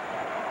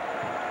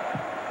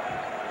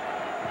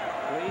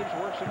 Cleves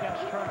works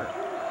against Turner.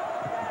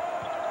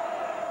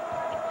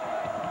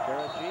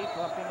 Jared G.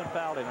 clumped him and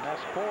fouled him, and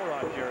that's 4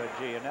 on Jared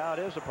G. And now it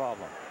is a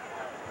problem.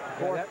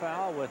 Fourth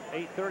foul with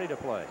 8:30 to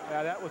play.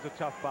 Yeah, that was a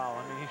tough foul.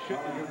 I mean,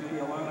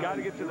 he got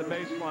to get to the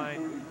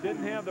baseline.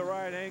 Didn't have the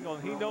right angle,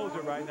 and he knows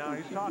it right now.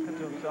 He's talking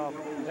to himself.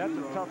 That's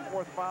a tough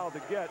fourth foul to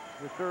get.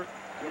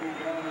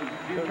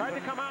 He tried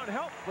to come out and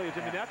help, please. I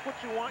mean, that's what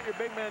you want your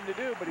big man to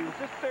do, but he was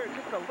just there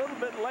just a little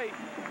bit late.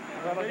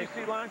 Well, there you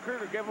see Lon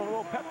Kruger give him a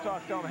little pep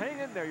talk, tell him, hang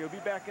in there. You'll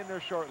be back in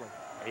there shortly.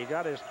 He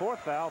got his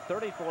fourth foul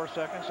 34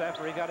 seconds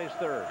after he got his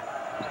third.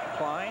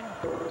 Klein,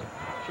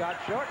 shot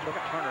short. Look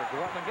at Turner.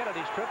 Go up and get it.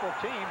 He's triple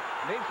team.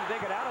 Needs to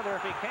dig it out of there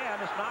if he can.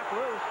 It's knocked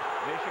loose.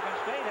 Michigan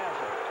State has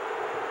it.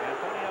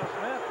 Antonio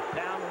Smith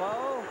down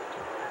low.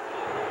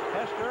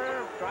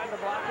 Hester tried to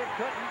block it,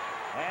 couldn't.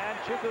 And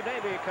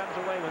Chukwudebe comes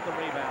away with the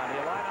rebound.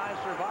 The Illini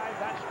survived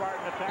that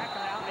Spartan attack.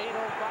 And now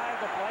 8:05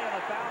 to play, and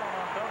a foul on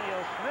Antonio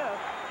Smith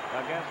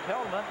against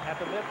Hellman at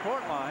the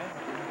midcourt line.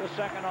 The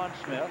second on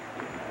Smith.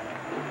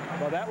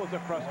 Well, that was a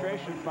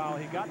frustration foul.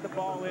 He got the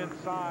ball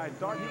inside.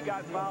 Thought he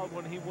got fouled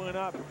when he went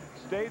up.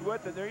 Stayed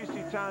with it. There you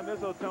see Tom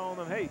Izzo telling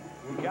them, hey,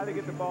 you got to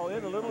get the ball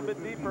in a little bit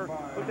deeper.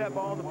 Put that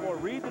ball on the floor.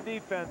 Read the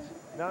defense.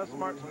 Not a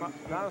smart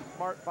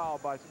foul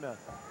by Smith.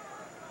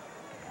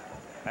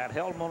 Matt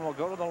Hellman will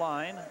go to the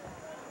line.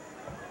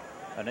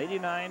 An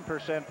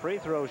 89% free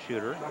throw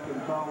shooter.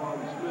 Second foul on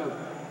Smith.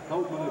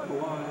 Hellman at the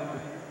line.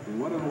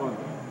 1-1.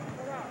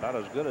 About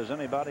as good as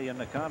anybody in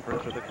the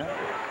conference or the country.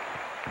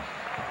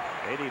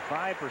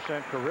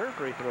 85% career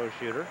free throw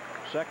shooter.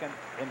 second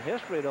in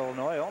history at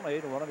Illinois, only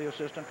to one of the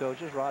assistant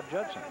coaches, Rod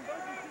Judson.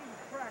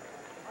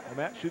 Well,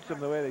 Matt shoots them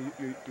the way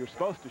that you're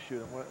supposed to shoot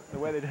them, the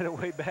way they did it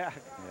way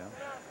back. Yeah.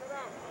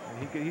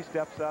 And he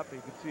steps up.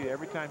 You can see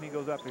every time he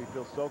goes up, he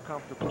feels so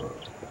comfortable.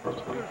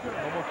 Almost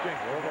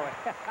jinxed. Oh boy.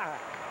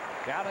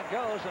 Down it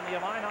goes, and the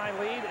Illini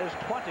lead is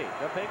 20,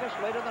 the biggest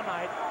lead of the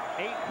night.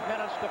 8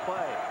 minutes to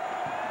play.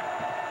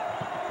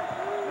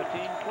 The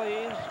team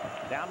cleaves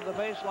down to the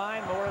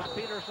baseline. Morris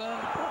Peterson,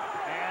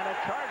 and a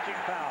charging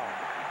foul.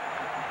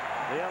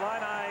 The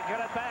Illini get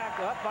it back,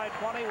 up by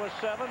 20 with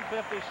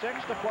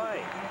 7:56 to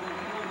play.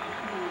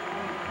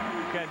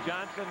 Ken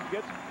Johnson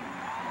gets.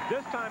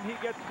 This time he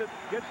gets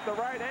the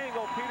right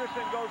angle.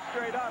 Peterson goes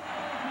straight up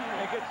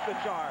and gets the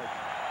charge.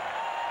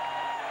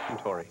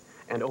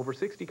 And over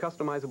 60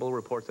 customizable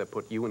reports that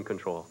put you in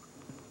control.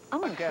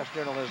 Broadcast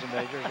journalism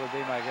majors would be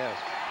my guess.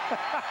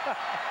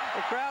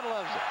 The crowd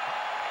loves it.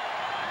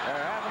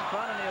 They're having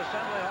fun in the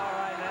assembly hall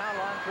right now.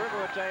 Lon Kruger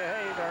would say,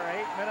 hey, there are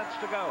 8 minutes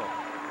to go.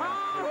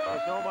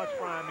 There's so much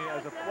fun. I mean,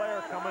 as a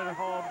player coming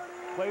home,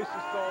 place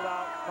is sold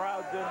out,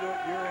 crowd's into it,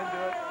 you're into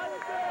it.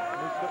 And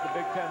this is what the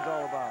Big Ten's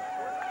all about.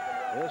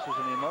 This is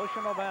an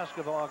emotional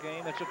basketball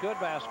game. It's a good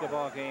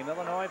basketball game.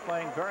 Illinois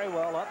playing very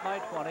well, up by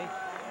 20,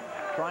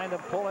 trying to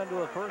pull into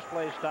a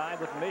first-place tie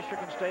with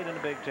Michigan State in the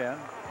Big Ten.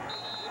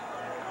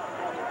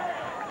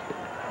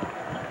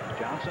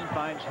 Johnson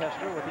finds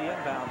Hester with the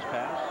inbounds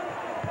pass.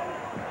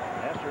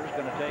 Hester's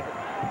going to take it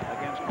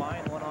against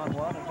Klein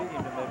one-on-one and beat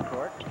him to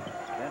midcourt.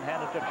 Then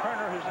hand it to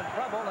Turner, who's in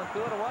trouble, and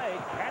threw it away.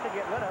 Had to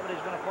get rid of it.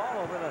 He's going to fall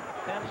over the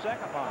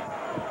 10-second line.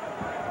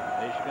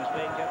 Michigan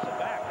State gets it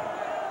back.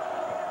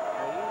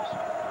 Cleaves,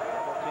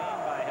 double team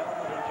by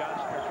Hellman and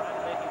Johnson. They're trying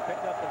to make him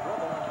pick up the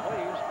dribble, and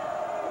Cleaves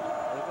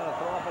is going to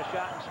throw up a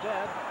shot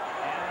instead.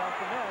 And off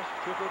the miss,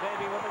 Chuku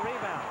Davey with the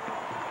rebound.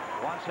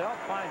 Wants help,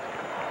 finds it.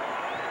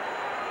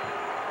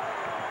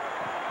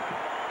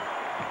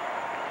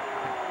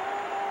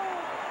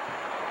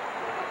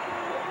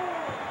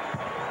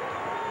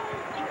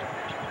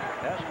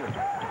 Hester,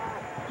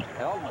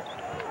 Hellman,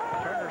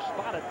 Turner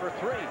spotted for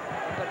three.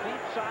 At the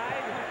deep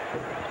side,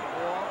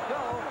 won't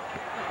go.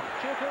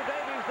 Chuku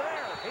Davies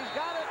there. He's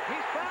got it.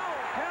 He's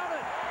fouled. Count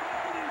it.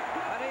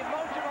 An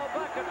emotional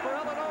bucket for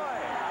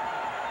Illinois.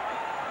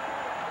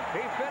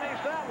 He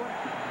finished that one.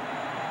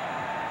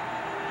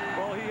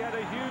 Well, he had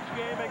a huge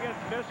game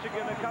against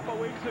Michigan a couple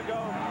weeks ago.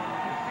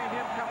 You've seen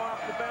him come off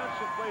the bench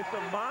and play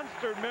some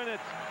monster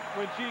minutes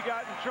when G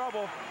got in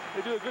trouble.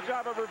 They do a good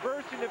job of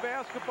reversing the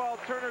basketball.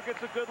 Turner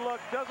gets a good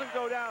look, doesn't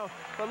go down.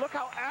 But look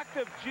how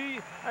active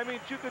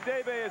Chuku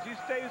Davey is. He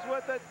stays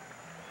with it.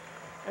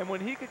 And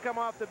when he could come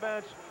off the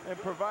bench and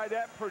provide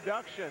that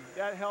production,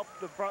 that helps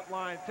the front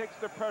line, takes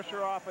the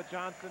pressure off of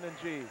Johnson and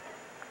G.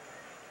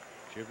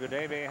 Chuku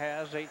Davey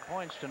has 8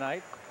 points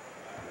tonight.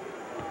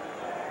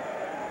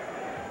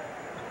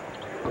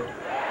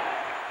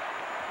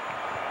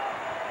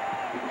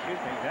 Excuse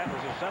me, that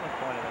was his 7th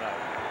point of the night.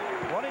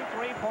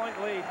 23-point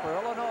lead for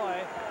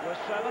Illinois with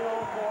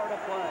 7:04 to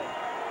play.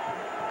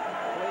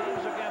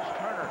 Cleaves against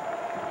Turner.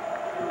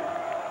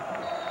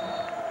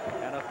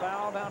 And a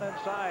foul down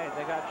inside.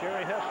 They got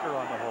Jerry Hester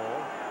on the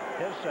hole,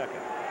 his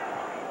second.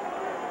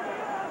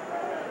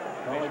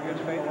 Michigan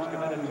State has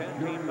committed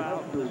 10 team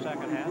fouls in the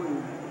second half.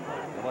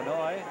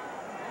 Illinois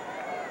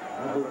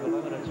over the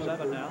limit at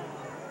 7 now.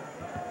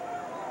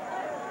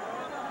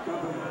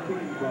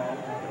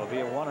 It'll be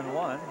a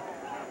 1-and-1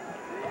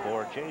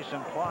 for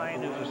Jason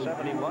Klein, who's a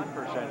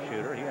 71%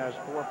 shooter. He has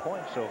 4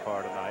 points so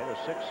far tonight. A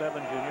 6'7"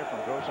 junior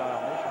from Grosse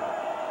Isle, Michigan.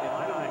 The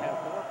Illini have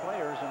 4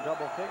 players in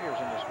double figures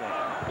in this game.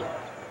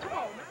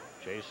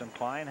 Jason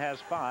Klein has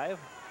 5.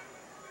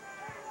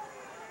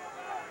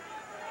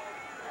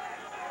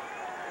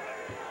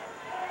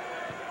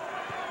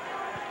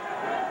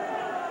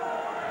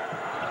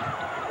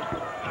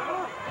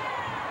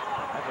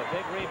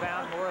 Big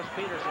rebound, Morris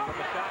Peterson with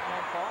the shot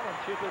won't fall, and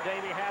Chuku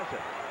Davey has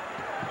it.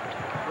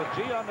 With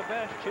G on the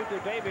bench, Chuku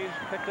Davies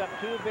picked up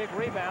 2 big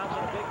rebounds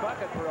and a big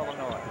bucket for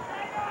Illinois.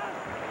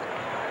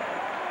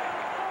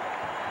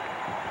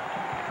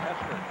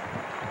 Hester.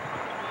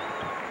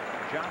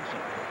 Johnson.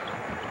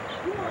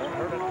 Won't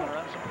hurt it to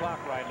run some clock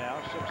right now.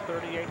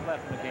 6:38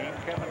 left in the game.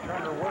 Kevin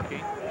Turner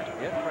working.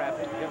 In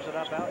traffic, gives it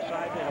up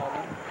outside to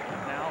Hellman.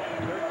 Now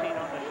 13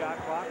 on the shot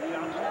clock.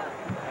 Johnson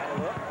had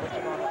a look, puts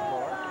it on the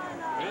floor.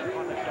 8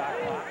 on the shot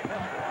clock. 5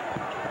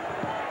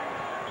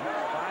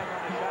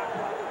 on the shot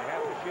clock. They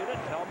have to shoot it.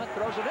 Hellman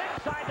throws it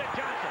inside to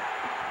Johnson.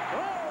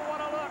 Oh,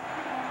 what a look.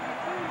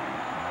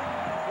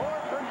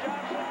 Score for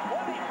Johnson.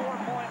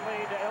 24-point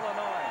lead to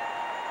Illinois.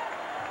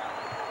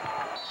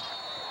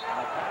 And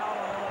a foul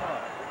on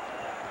Illinois.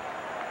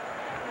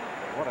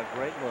 What a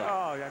great look.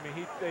 Oh, I mean,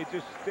 they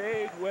just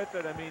stayed with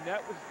it. I mean,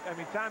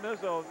 Tom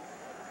Izzo,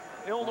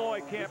 Illinois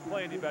can't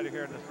play any better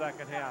here in the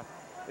second half.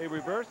 They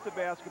reverse the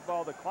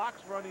basketball. The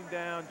clock's running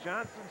down.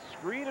 Johnson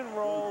screen and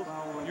rolls.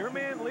 Your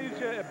man leaves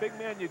you, a big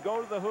man, you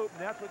go to the hoop,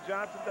 and that's what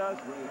Johnson does.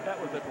 That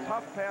was a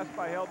tough pass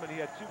by Hellman. He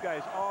had 2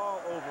 guys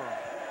all over him.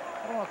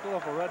 I don't want to throw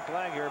up a red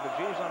flag here, but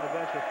G's on the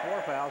bench with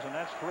 4 fouls, and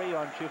that's 3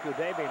 on Chuku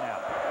Davey now.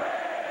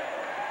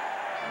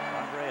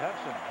 Jerry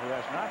Hudson, who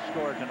has not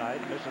scored tonight,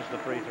 misses the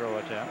free throw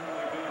attempt.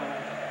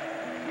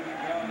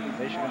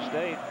 Michigan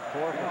State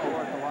 4 for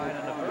 4 at the line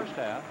in the first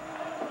half.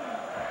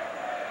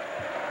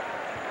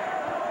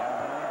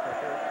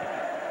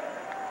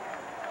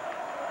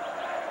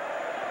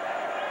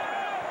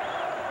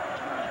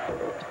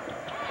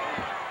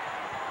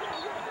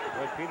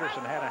 Rick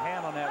Peterson had a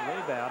hand on that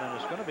rebound, and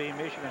it's going to be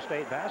Michigan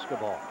State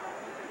basketball.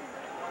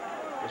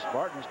 The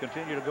Spartans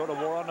continue to go to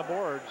war on the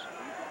boards.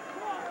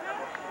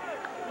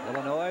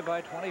 Illinois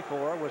by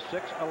 24 with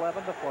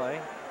 6:11 to play.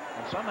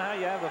 And somehow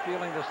you have a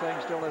feeling this thing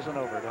still isn't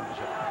over, don't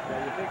you?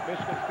 Yeah, you think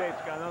Michigan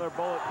State's got another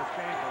bullet in the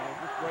chamber.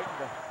 They're just waiting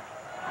to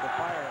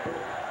fire it.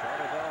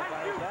 Charlie Bell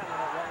fires that one.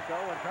 It won't go,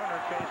 and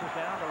Turner chases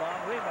down the long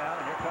rebound.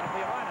 And here come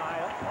the Illini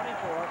up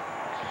 24.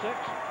 6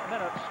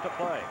 minutes to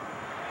play.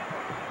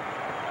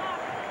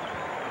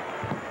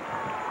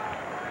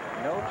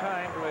 No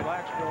time to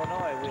relax for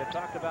Illinois. We had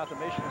talked about the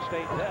Michigan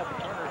State depth.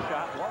 Turner's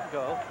shot won't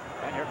go.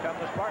 And here come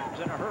the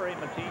Spartans in a hurry.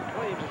 Mateen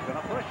Cleaves is going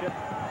to push it.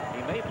 He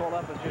may pull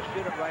up and just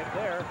shoot it right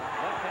there.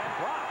 Left-hand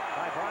block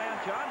by Brian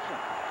Johnson.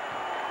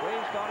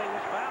 Cleaves thought he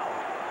was fouled.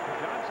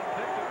 Johnson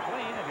picked it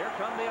clean, and here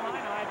come the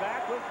Illini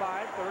back with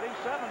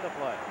 5:37 to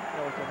play. You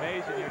know, it's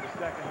amazing here in the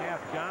second half.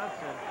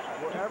 Johnson,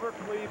 wherever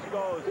Cleaves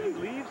goes, he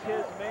leaves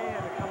his man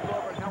and comes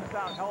over and helps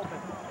out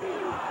Hellman.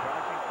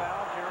 Charging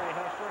foul, Jerry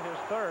Hester, his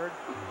third.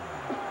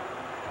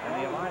 And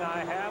the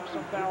Illini have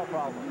some foul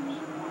problems.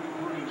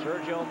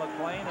 Sergio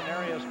McClain and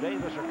Arias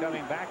Davis are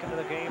coming back into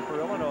the game for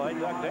Illinois.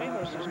 Doug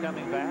Davis is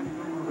coming back,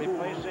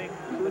 replacing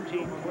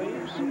Mateen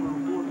Cleaves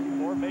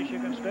for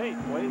Michigan State.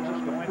 Cleaves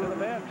is going to the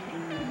bench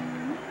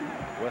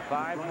with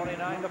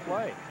 5:29 to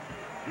play.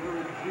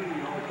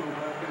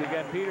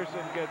 Again,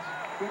 Peterson gets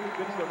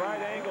the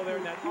right angle there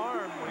in that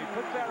arm. When he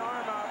puts that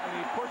arm out and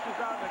he pushes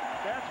out,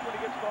 that's when he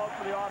gets called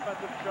for the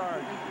offensive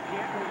charge. You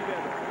can't do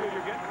that.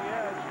 You're getting the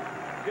edge.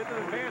 Get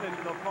an advantage,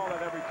 and they'll call that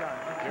every time.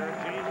 Jared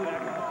G's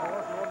back in the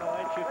fourth.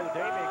 Illinois Chiku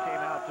Davey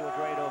came out to a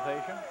great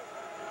ovation.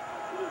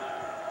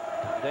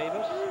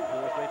 Davis,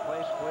 who has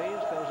replaced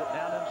Cleaves, throws it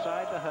down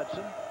inside to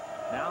Hudson.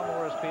 Now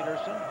Morris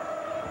Peterson.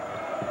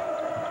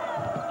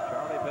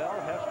 Charlie Bell,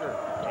 Hester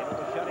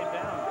able to shut him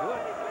down.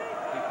 Good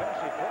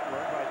defensive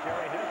footwork by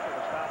Jerry Hester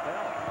to stop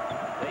Bell.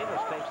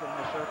 Davis takes it in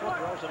the circle,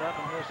 throws it up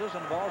and misses,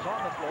 and ball's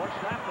on the floor,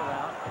 slapped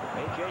around.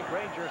 A.J.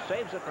 Granger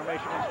saves it for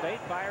Michigan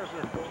State, fires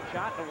the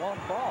shot that won't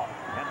fall,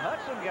 and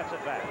Hudson gets it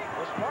back.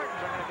 The Spartans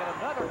are going to get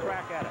another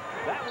crack at it.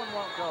 That one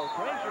won't go.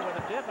 Granger with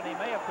a dip, and he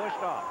may have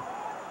pushed off.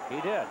 He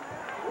did.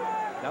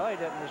 No,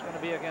 he didn't. It's going to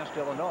be against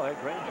Illinois.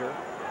 Granger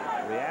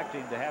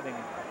reacting to having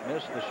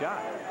missed the shot.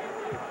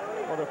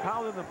 Well, they're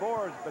pounding the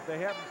boards, but they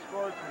haven't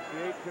scored since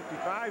the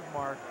 8:55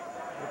 mark.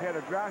 They've had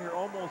a drought here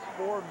almost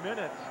 4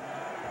 minutes.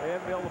 They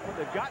haven't been able to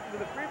they've gotten to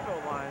the free throw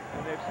line,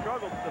 and they've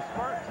struggled. The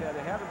Spartans have.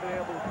 They haven't been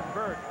able to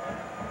convert.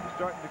 They're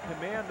starting to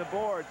command the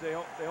boards. They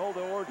hold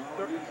the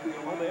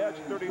edge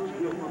 32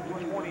 to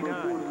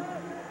 29.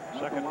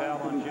 Second foul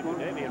on Chiku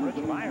Davey, and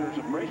Rich Myers,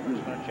 a freshman,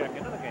 is going to check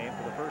into the game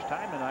for the first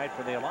time tonight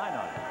for the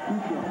Illini.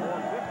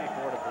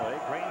 4:54 to play.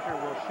 Granger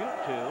will shoot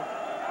two,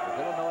 with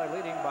Illinois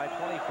leading by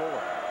 24.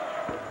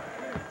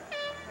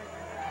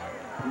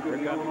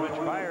 Here comes Rich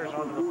Myers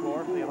onto the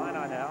floor for the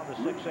Illini now, the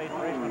 6'8"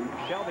 freshman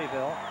from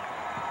Shelbyville.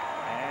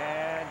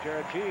 And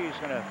Jared G is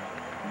going to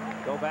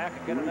go back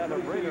and get another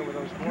breather with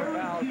those 4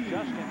 fouls,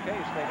 just in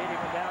case they need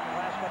him down in the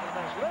last couple of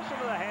minutes. Listen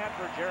to the hand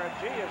for Jared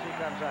G as he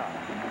comes out.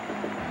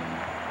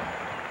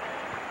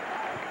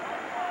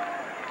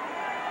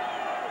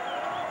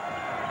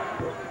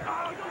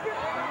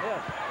 And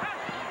this,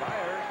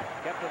 Myers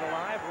kept it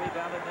alive,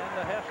 rebounded in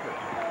to Hester.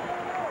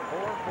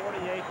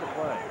 4:48 to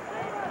play.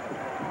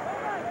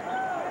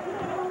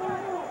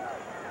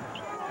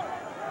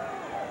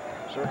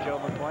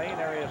 Sergio McClain,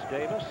 Arias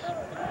Davis.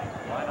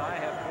 Illini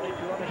have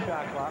 22 on the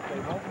shot clock. They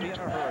won't be in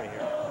a hurry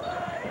here.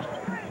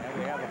 And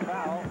we have a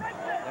foul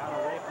down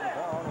away from the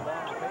ball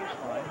along the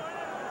baseline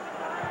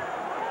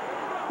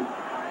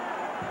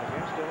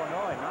against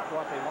Illinois. Not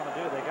what they want to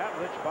do. They got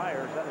Rich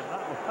Byers. That is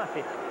not why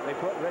they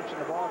put Rich in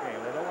the ball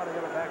game. They don't want to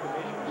give it back to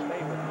Michigan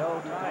State with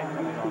no time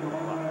coming on the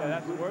clock. Yeah,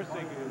 that's the worst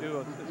thing you can do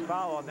is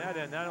foul on that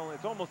end. Not only,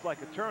 it's almost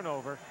like a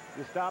turnover.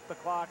 You stop the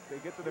clock. They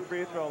get to the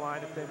free throw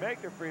line. If they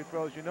make their free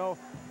throws, you know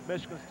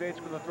Michigan State's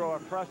going to throw a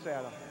press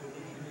at them.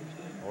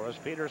 Morris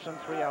Peterson,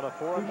 3 out of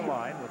 4 at the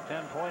line with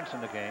 10 points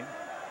in the game.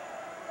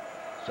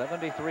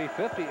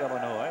 73-50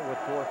 Illinois with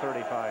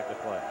 4:35 to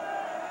play.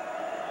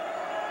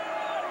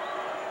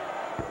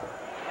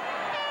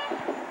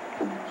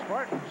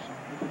 Spartans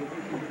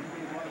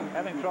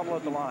having trouble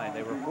at the line.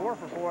 They were 4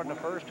 for 4 in the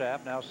first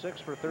half, now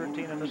 6 for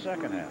 13 in the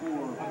second half.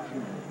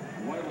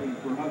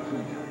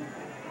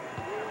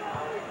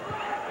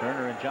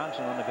 Turner and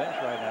Johnson on the bench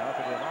right now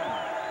for the Illini.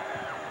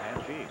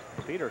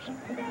 And Peterson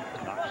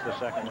knocks the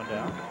second one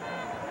down.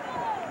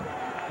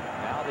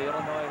 Now the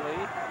Illinois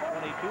lead,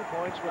 22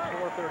 points with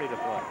 4:30 to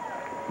play.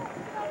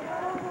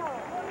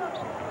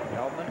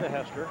 Hellman to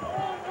Hester.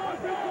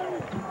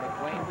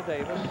 McClain to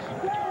Davis.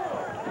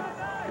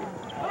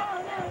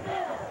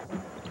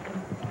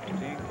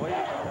 Team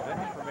Cleaves on the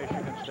bench for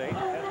Michigan State.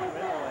 Hester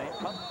in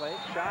fake,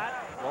 shot,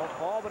 won't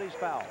fall, but he's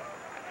fouled.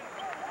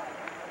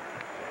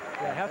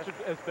 Yeah, Hester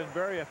has been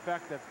very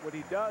effective. What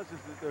he does is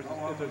that there's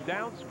a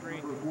down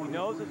screen. He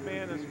knows his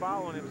man is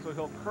following him, so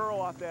he'll curl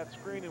off that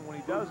screen, and when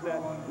he does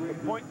that, the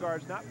point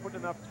guard's not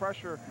putting enough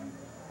pressure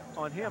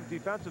on him.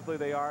 Defensively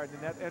they are, and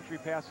then that entry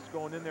pass is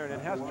going in there. And then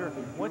Hester,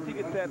 once he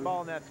gets that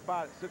ball in that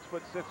spot at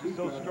 6'6", he's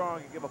so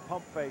strong, you give a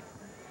pump fake.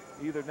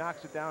 He either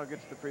knocks it down or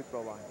gets to the free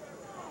throw line.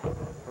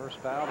 First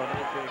foul on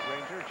A.J.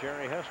 Granger,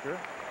 Jerry Hester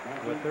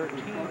with 13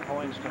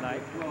 points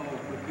tonight.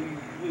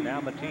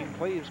 Now Mateen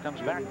Cleaves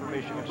comes back for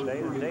Michigan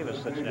State, and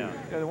Davis sits down.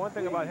 Yeah, the one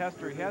thing about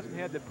Hester, he hasn't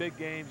had the big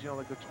games, you know,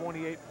 like the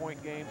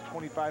 28-point games,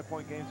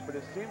 25-point games, but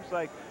it seems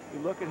like you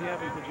look at him,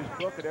 you can just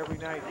book it every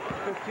night.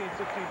 15,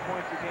 16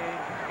 points a game,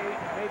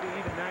 8, maybe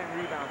even 9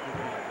 rebounds a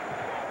game.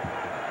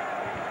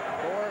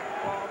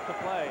 4:12 to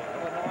play.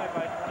 Illinois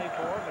by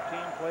 24.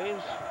 Mateen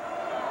Cleaves.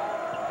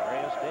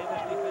 Darius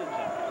Davis defends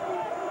him.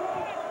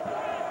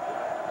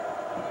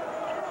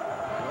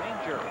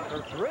 Granger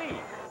for 3.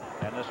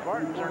 And the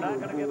Spartans are not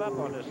going to give up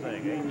on this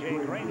thing.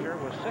 A.J. Granger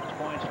with 6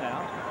 points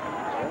now.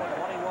 Still a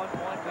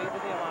 21-point lead to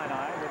the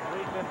Illini with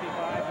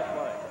 3:55 to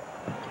play.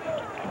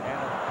 And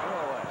a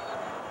throwaway.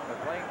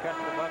 McLean cuts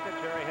the bucket.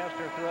 Jerry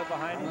Hester threw it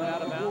behind him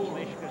out of bounds.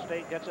 Michigan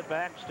State gets it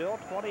back. Still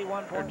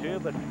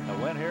 21-2, but a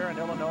win here in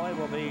Illinois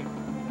will be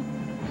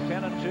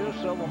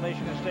 10-2, so will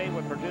Michigan State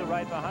with Purdue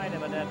right behind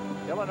him. And then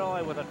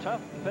Illinois with a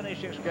tough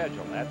finishing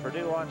schedule. At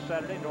Purdue on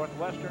Saturday,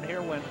 Northwestern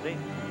here Wednesday,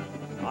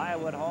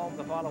 Iowa at home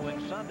the following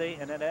Sunday,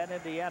 and then at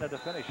Indiana to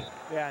finish it.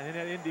 Yeah, and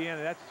then at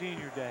Indiana, that's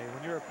senior day.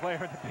 When you're a player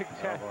in the Big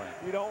Ten,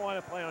 you don't want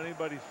to play on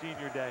anybody's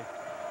senior day.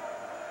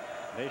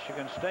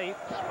 Michigan State's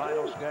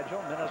final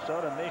schedule: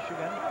 Minnesota,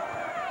 Michigan,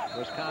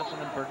 Wisconsin,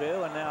 and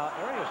Purdue. And now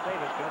Area State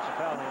has commits a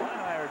foul. The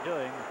Illini are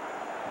doing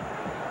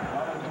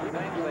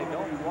things they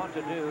don't want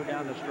to do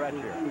down the stretch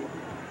here.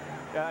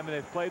 Yeah, I mean,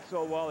 they've played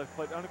so well. They've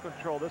played under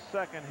control. This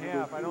second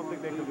half, I don't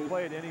think they could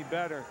play it any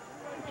better.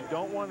 But you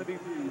don't want to be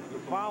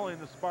following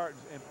the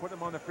Spartans and put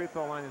them on the free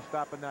throw line and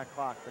stopping that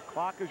clock. The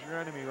clock is your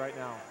enemy right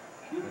now.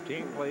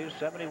 Mateen Cleaves,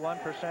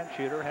 71%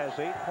 shooter, has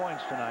 8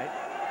 points tonight.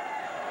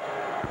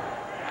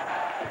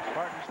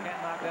 Spartans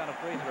can't knock down a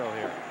free throw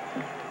here.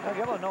 Now,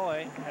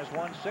 Illinois has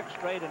won 6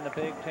 straight in the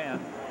Big Ten.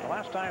 The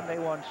last time they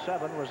won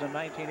 7 was in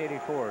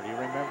 1984. Do you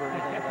remember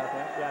anything about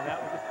that? Yeah,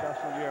 that was a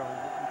special year when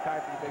we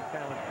tied for the Big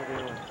Ten with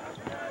Purdue.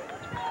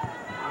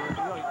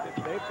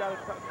 They've got a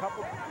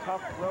couple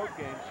tough road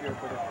games here,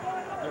 but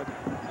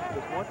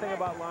there's one thing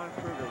about Lon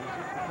Kruger. He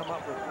seems to come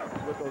up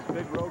with those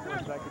big road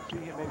wins. I could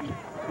see him maybe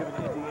giving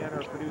Indiana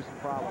or Purdue some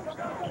problems.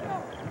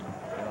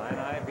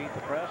 Illini beat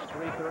the press,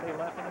 3:30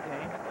 left in the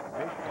game.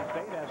 Michigan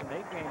State has an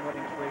 8-game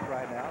winning streak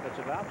right now that's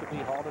about to be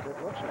halted, it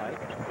looks like.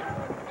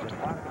 The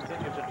clock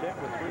continues to tick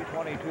with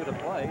 3:22 to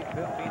play.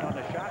 15 on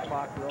the shot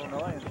clock for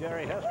Illinois, and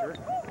Jerry Hester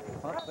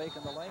pump fake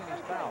in the lane.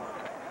 He's fouled.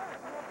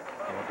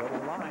 They'll go to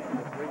the line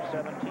with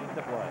 3:17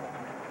 to play.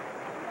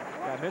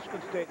 Yeah,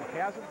 Michigan State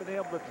hasn't been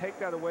able to take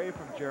that away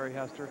from Jerry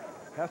Hester.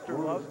 Hester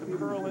loves to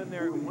curl in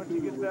there, and once he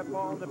gets that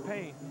ball in the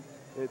paint,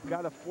 it's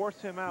got to force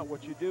him out.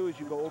 What you do is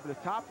you go over the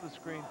top of the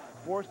screen,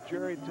 force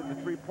Jerry to the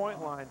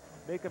three-point line,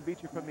 make him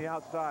beat you from the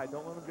outside.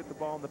 Don't let him get the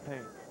ball in the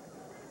paint.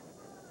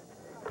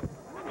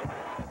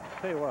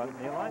 Tell you what,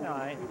 the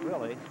Illini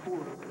really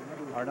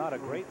are not a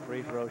great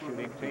free throw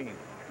shooting team.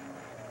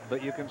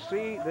 But you can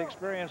see the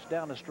experience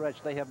down the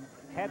stretch. They have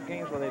had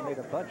games where they've made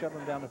a bunch of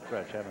them down the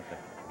stretch, haven't they?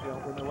 You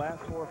know, in the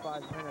last 4 or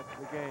 5 minutes of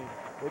the game,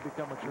 they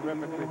become a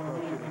terrific free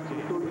throw shooting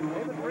team.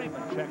 David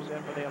Freeman checks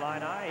in for the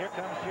Illini. Here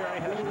comes Jerry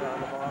Hester out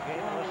of the ball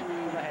game. Listen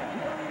to the hand.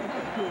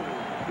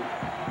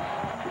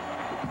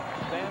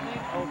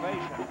 Standing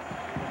ovation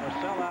from the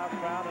sellout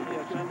crowd in the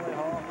Assembly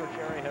Hall for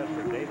Jerry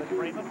Hester. David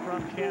Freeman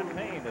from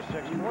Champaign, the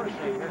 6'4"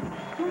 senior,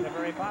 and a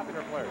very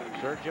popular player.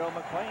 Sergio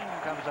McLean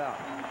comes out.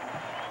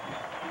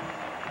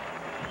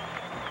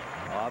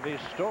 Avi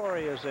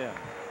Story is in.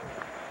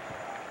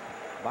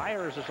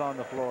 Byers is on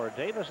the floor.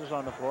 Davis is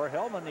on the floor.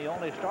 Hellman, the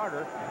only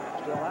starter,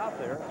 still out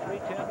there.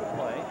 3:10 to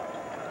play.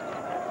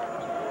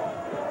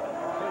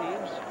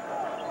 Cleaves,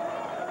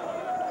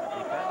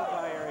 defended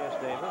by Arius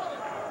Davis.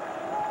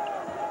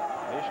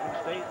 Michigan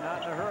State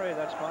not in a hurry.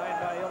 That's fine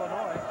by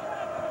Illinois.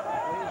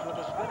 Cleaves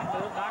with a spinning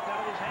move, knocked out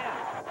of his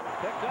hand.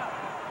 Picked up.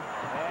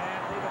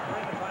 And David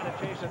Freeman trying to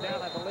chase it down.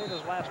 I believe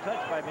his last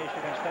touch by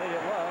Michigan State.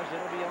 It was.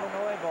 It'll be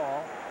Illinois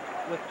ball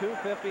with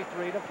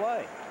 2:53 to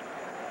play.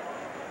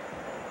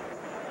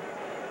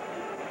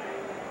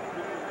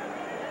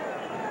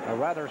 A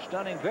rather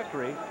stunning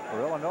victory for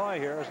Illinois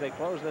here as they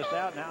close this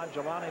out. Now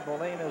Jelani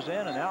Boline is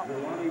in, and out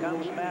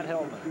comes Matt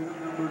Hellman.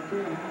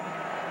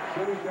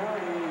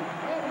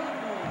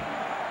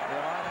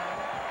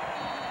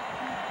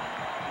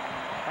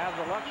 Have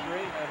the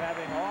luxury of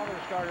having all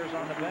their starters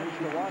on the bench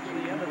to watch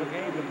the end of the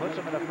game that puts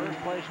them in a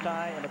first-place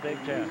tie in the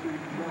Big Ten.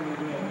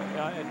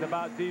 It's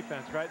about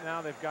defense. Right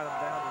now, they've got them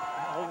down,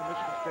 holding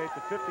Michigan State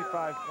to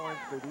 55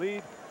 points. They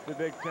lead the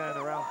Big Ten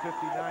around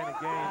 59 a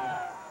game.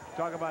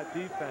 Talk about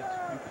defense.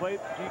 You play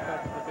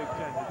defense in the Big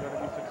Ten, you're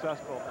going to be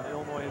successful, and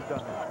Illinois has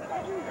done that.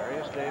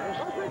 Darius Davis.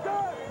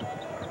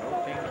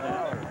 Both teams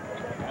now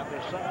have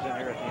their sons in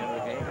here at the end of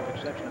the game, with the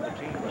exception of the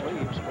team that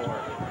leaves for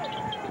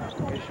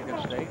Michigan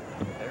State.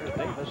 There's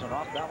Davis, an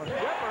off-balance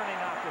jumper, and he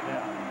knocked it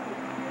down.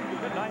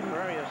 Good night for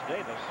Darius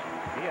Davis.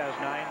 He has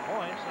 9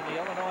 points, and the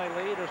Illinois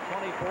lead is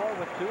 24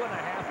 with 2.5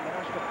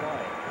 minutes to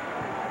play.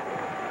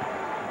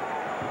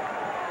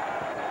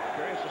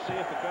 Curious to see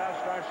if the crowd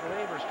starts to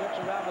leave or sticks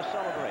around to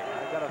celebrate.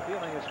 I've got a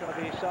feeling it's going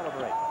to be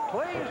celebrate.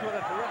 Cleaves with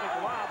a terrific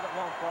lob that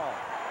won't fall.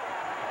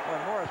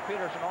 Well, Morris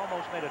Peterson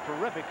almost made a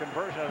terrific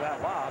conversion of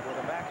that lob with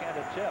a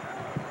backhanded tip.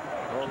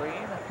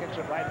 Rolene kicks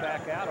it right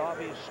back out.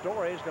 Avi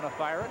Story's going to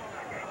fire it.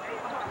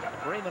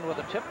 Freeman with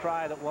a tip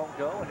try that won't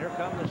go. And here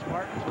come the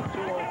Spartans with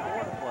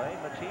 2:04 to play.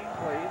 Mateen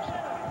Cleaves.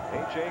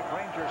 H.A.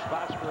 Granger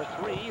spots for a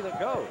 3 that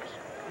goes.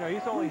 You know,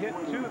 he's only hit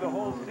 2 the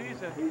whole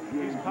season.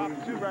 He's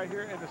popped 2 right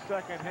here in the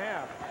second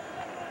half.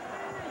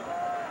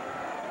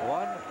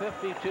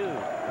 1:52 to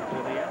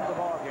the end of the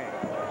ball game.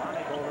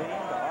 Lonnie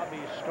Boline to Avi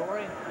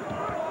Story.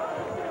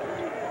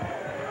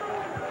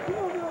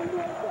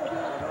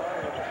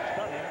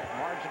 Stunning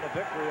margin of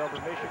victory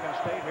over Michigan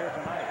State here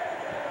tonight.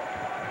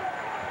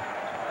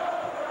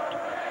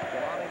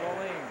 Lonnie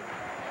Boline.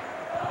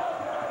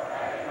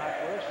 Not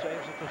loose,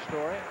 saves it to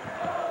Story.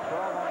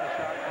 12 on the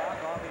shot clock.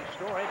 Avi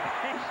Story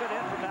takes it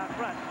in from out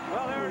front.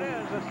 Well, there it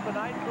is. It's the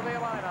night for the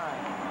Illini.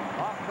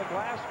 Off the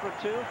glass for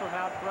 2 from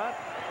out front.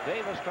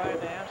 Davis tried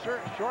to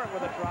answer, short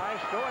with a try.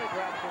 Story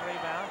grabs the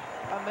rebound.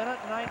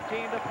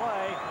 1:19 to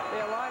play.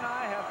 The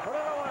Illini have put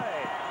it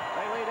away.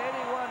 They lead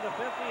 81 to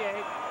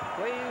 58.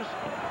 Cleaves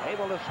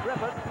able to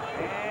strip it,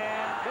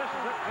 and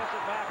misses it, gets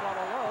it back all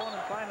alone,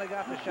 and finally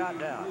got the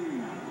shot down.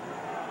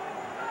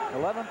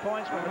 11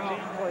 points for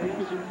Mateen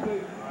Cleaves.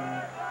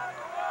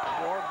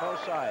 Scored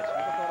both sides.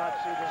 Never thought I'd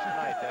see this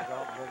tonight, Ted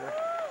Altenberger.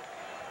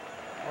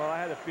 Well, I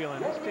had a feeling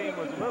this team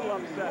was a little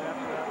upset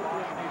after that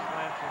loss in East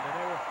Lansing, and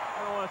they were,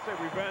 I don't want to say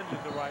revenge is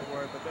the right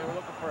word, but they were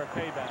looking for a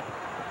payback.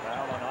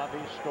 Foul on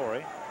Avi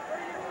Story.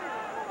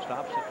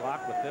 Stops the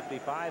clock with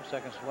 55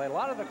 seconds to play. A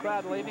lot of the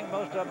crowd leaving.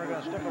 Most of them are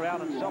going to stick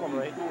around and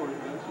celebrate.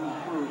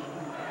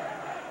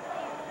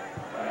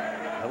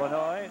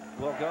 Illinois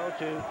will go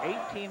to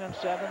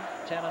 18-7,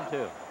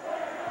 10-2.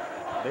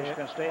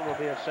 Michigan State will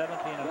be at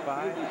 17-5,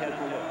 10-2.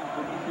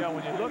 Yeah,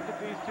 when you looked at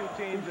these two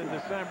teams in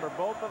December,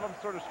 both of them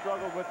sort of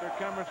struggled with their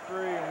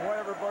chemistry and what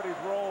everybody's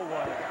role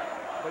was.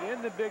 But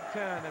in the Big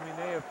Ten, I mean,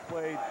 they have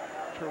played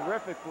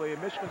terrifically.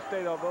 And Michigan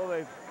State, although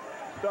they've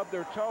stubbed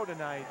their toe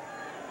tonight,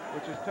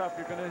 which is tough,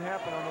 you're going to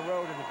happen on the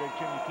road in the Big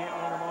Ten. You can't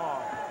win them all.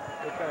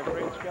 They've got a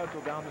great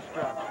schedule down the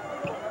stretch.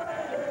 2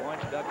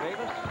 points, Doug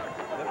Davis.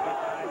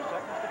 55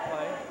 seconds to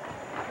play.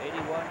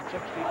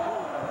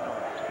 81-62.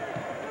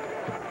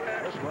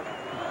 This one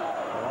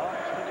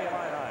belongs to the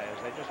Illini as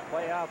they just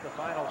play out the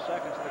final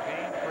seconds of the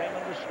game.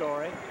 Freeman to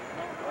Story.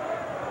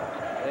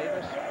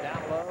 Davis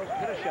down low.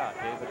 Get a shot,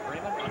 David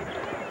Freeman.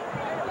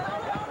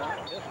 Got one,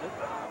 missed it.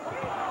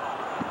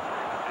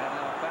 And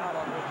now a foul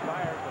on Rich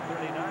Myers with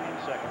 39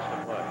 seconds to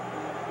play.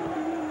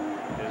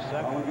 His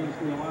second. Against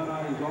the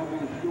Illini is Avi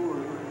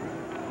Story,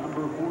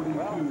 number 42.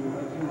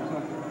 That's his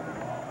second.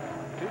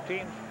 2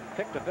 teams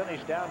picked to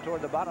finish down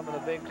toward the bottom of the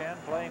Big Ten,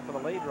 playing for the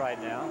lead right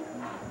now.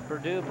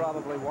 Purdue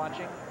probably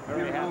watching,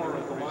 very happy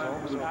with the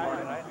results so far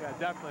tonight. Yeah,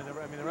 definitely.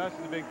 I mean, the rest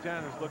of the Big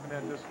Ten is looking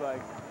at this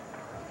like,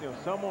 you know,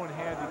 someone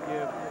had to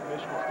give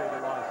Michigan State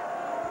a loss.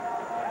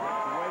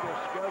 The way their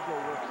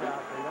schedule works out,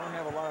 they don't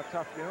have a lot of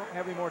they don't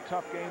have any more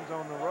tough games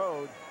on the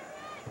road,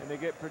 and they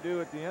get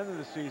Purdue at the end of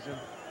the season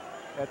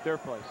at their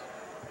place.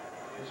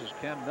 This is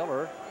Ken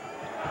Miller.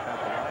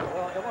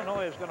 Well,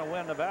 Illinois is going to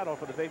win the battle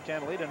for the Big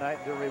Ten lead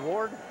tonight. The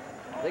reward,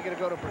 they get to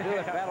go to Purdue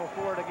and battle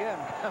for it again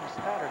on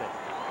Saturday.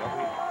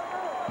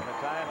 And a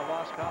tie in the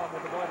loss column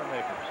with the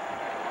Boilermakers.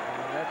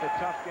 And that's a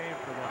tough game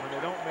for them, and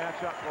they don't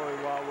match up very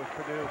well with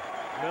Purdue.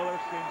 Miller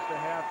seems to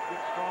get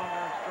stronger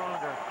and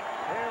stronger.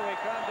 Here we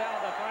come down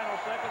to the final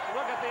seconds.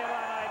 Look at the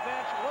Illini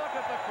bench. Look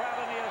at the crowd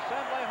in the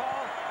Assembly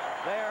Hall.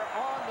 They're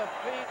on the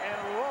feet and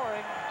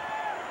roaring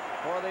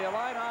for the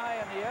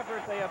Illini and the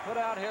effort they have put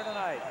out here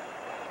tonight.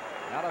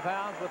 Out of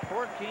bounds with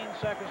 14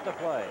 seconds to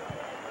play.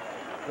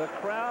 The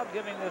crowd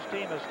giving this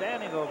team a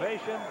standing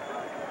ovation.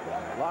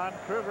 Lon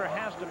Kruger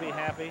has to be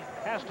happy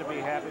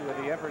with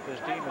the effort this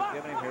team is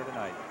giving here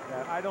tonight.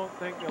 Yeah, I don't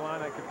think the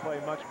Illini could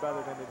play much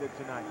better than they did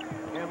tonight.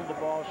 Handled the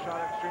ball,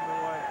 shot extremely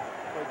well,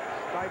 but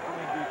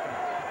stifling defense.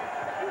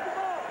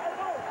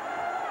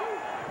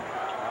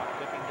 Clock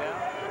ticking down,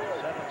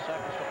 7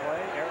 seconds to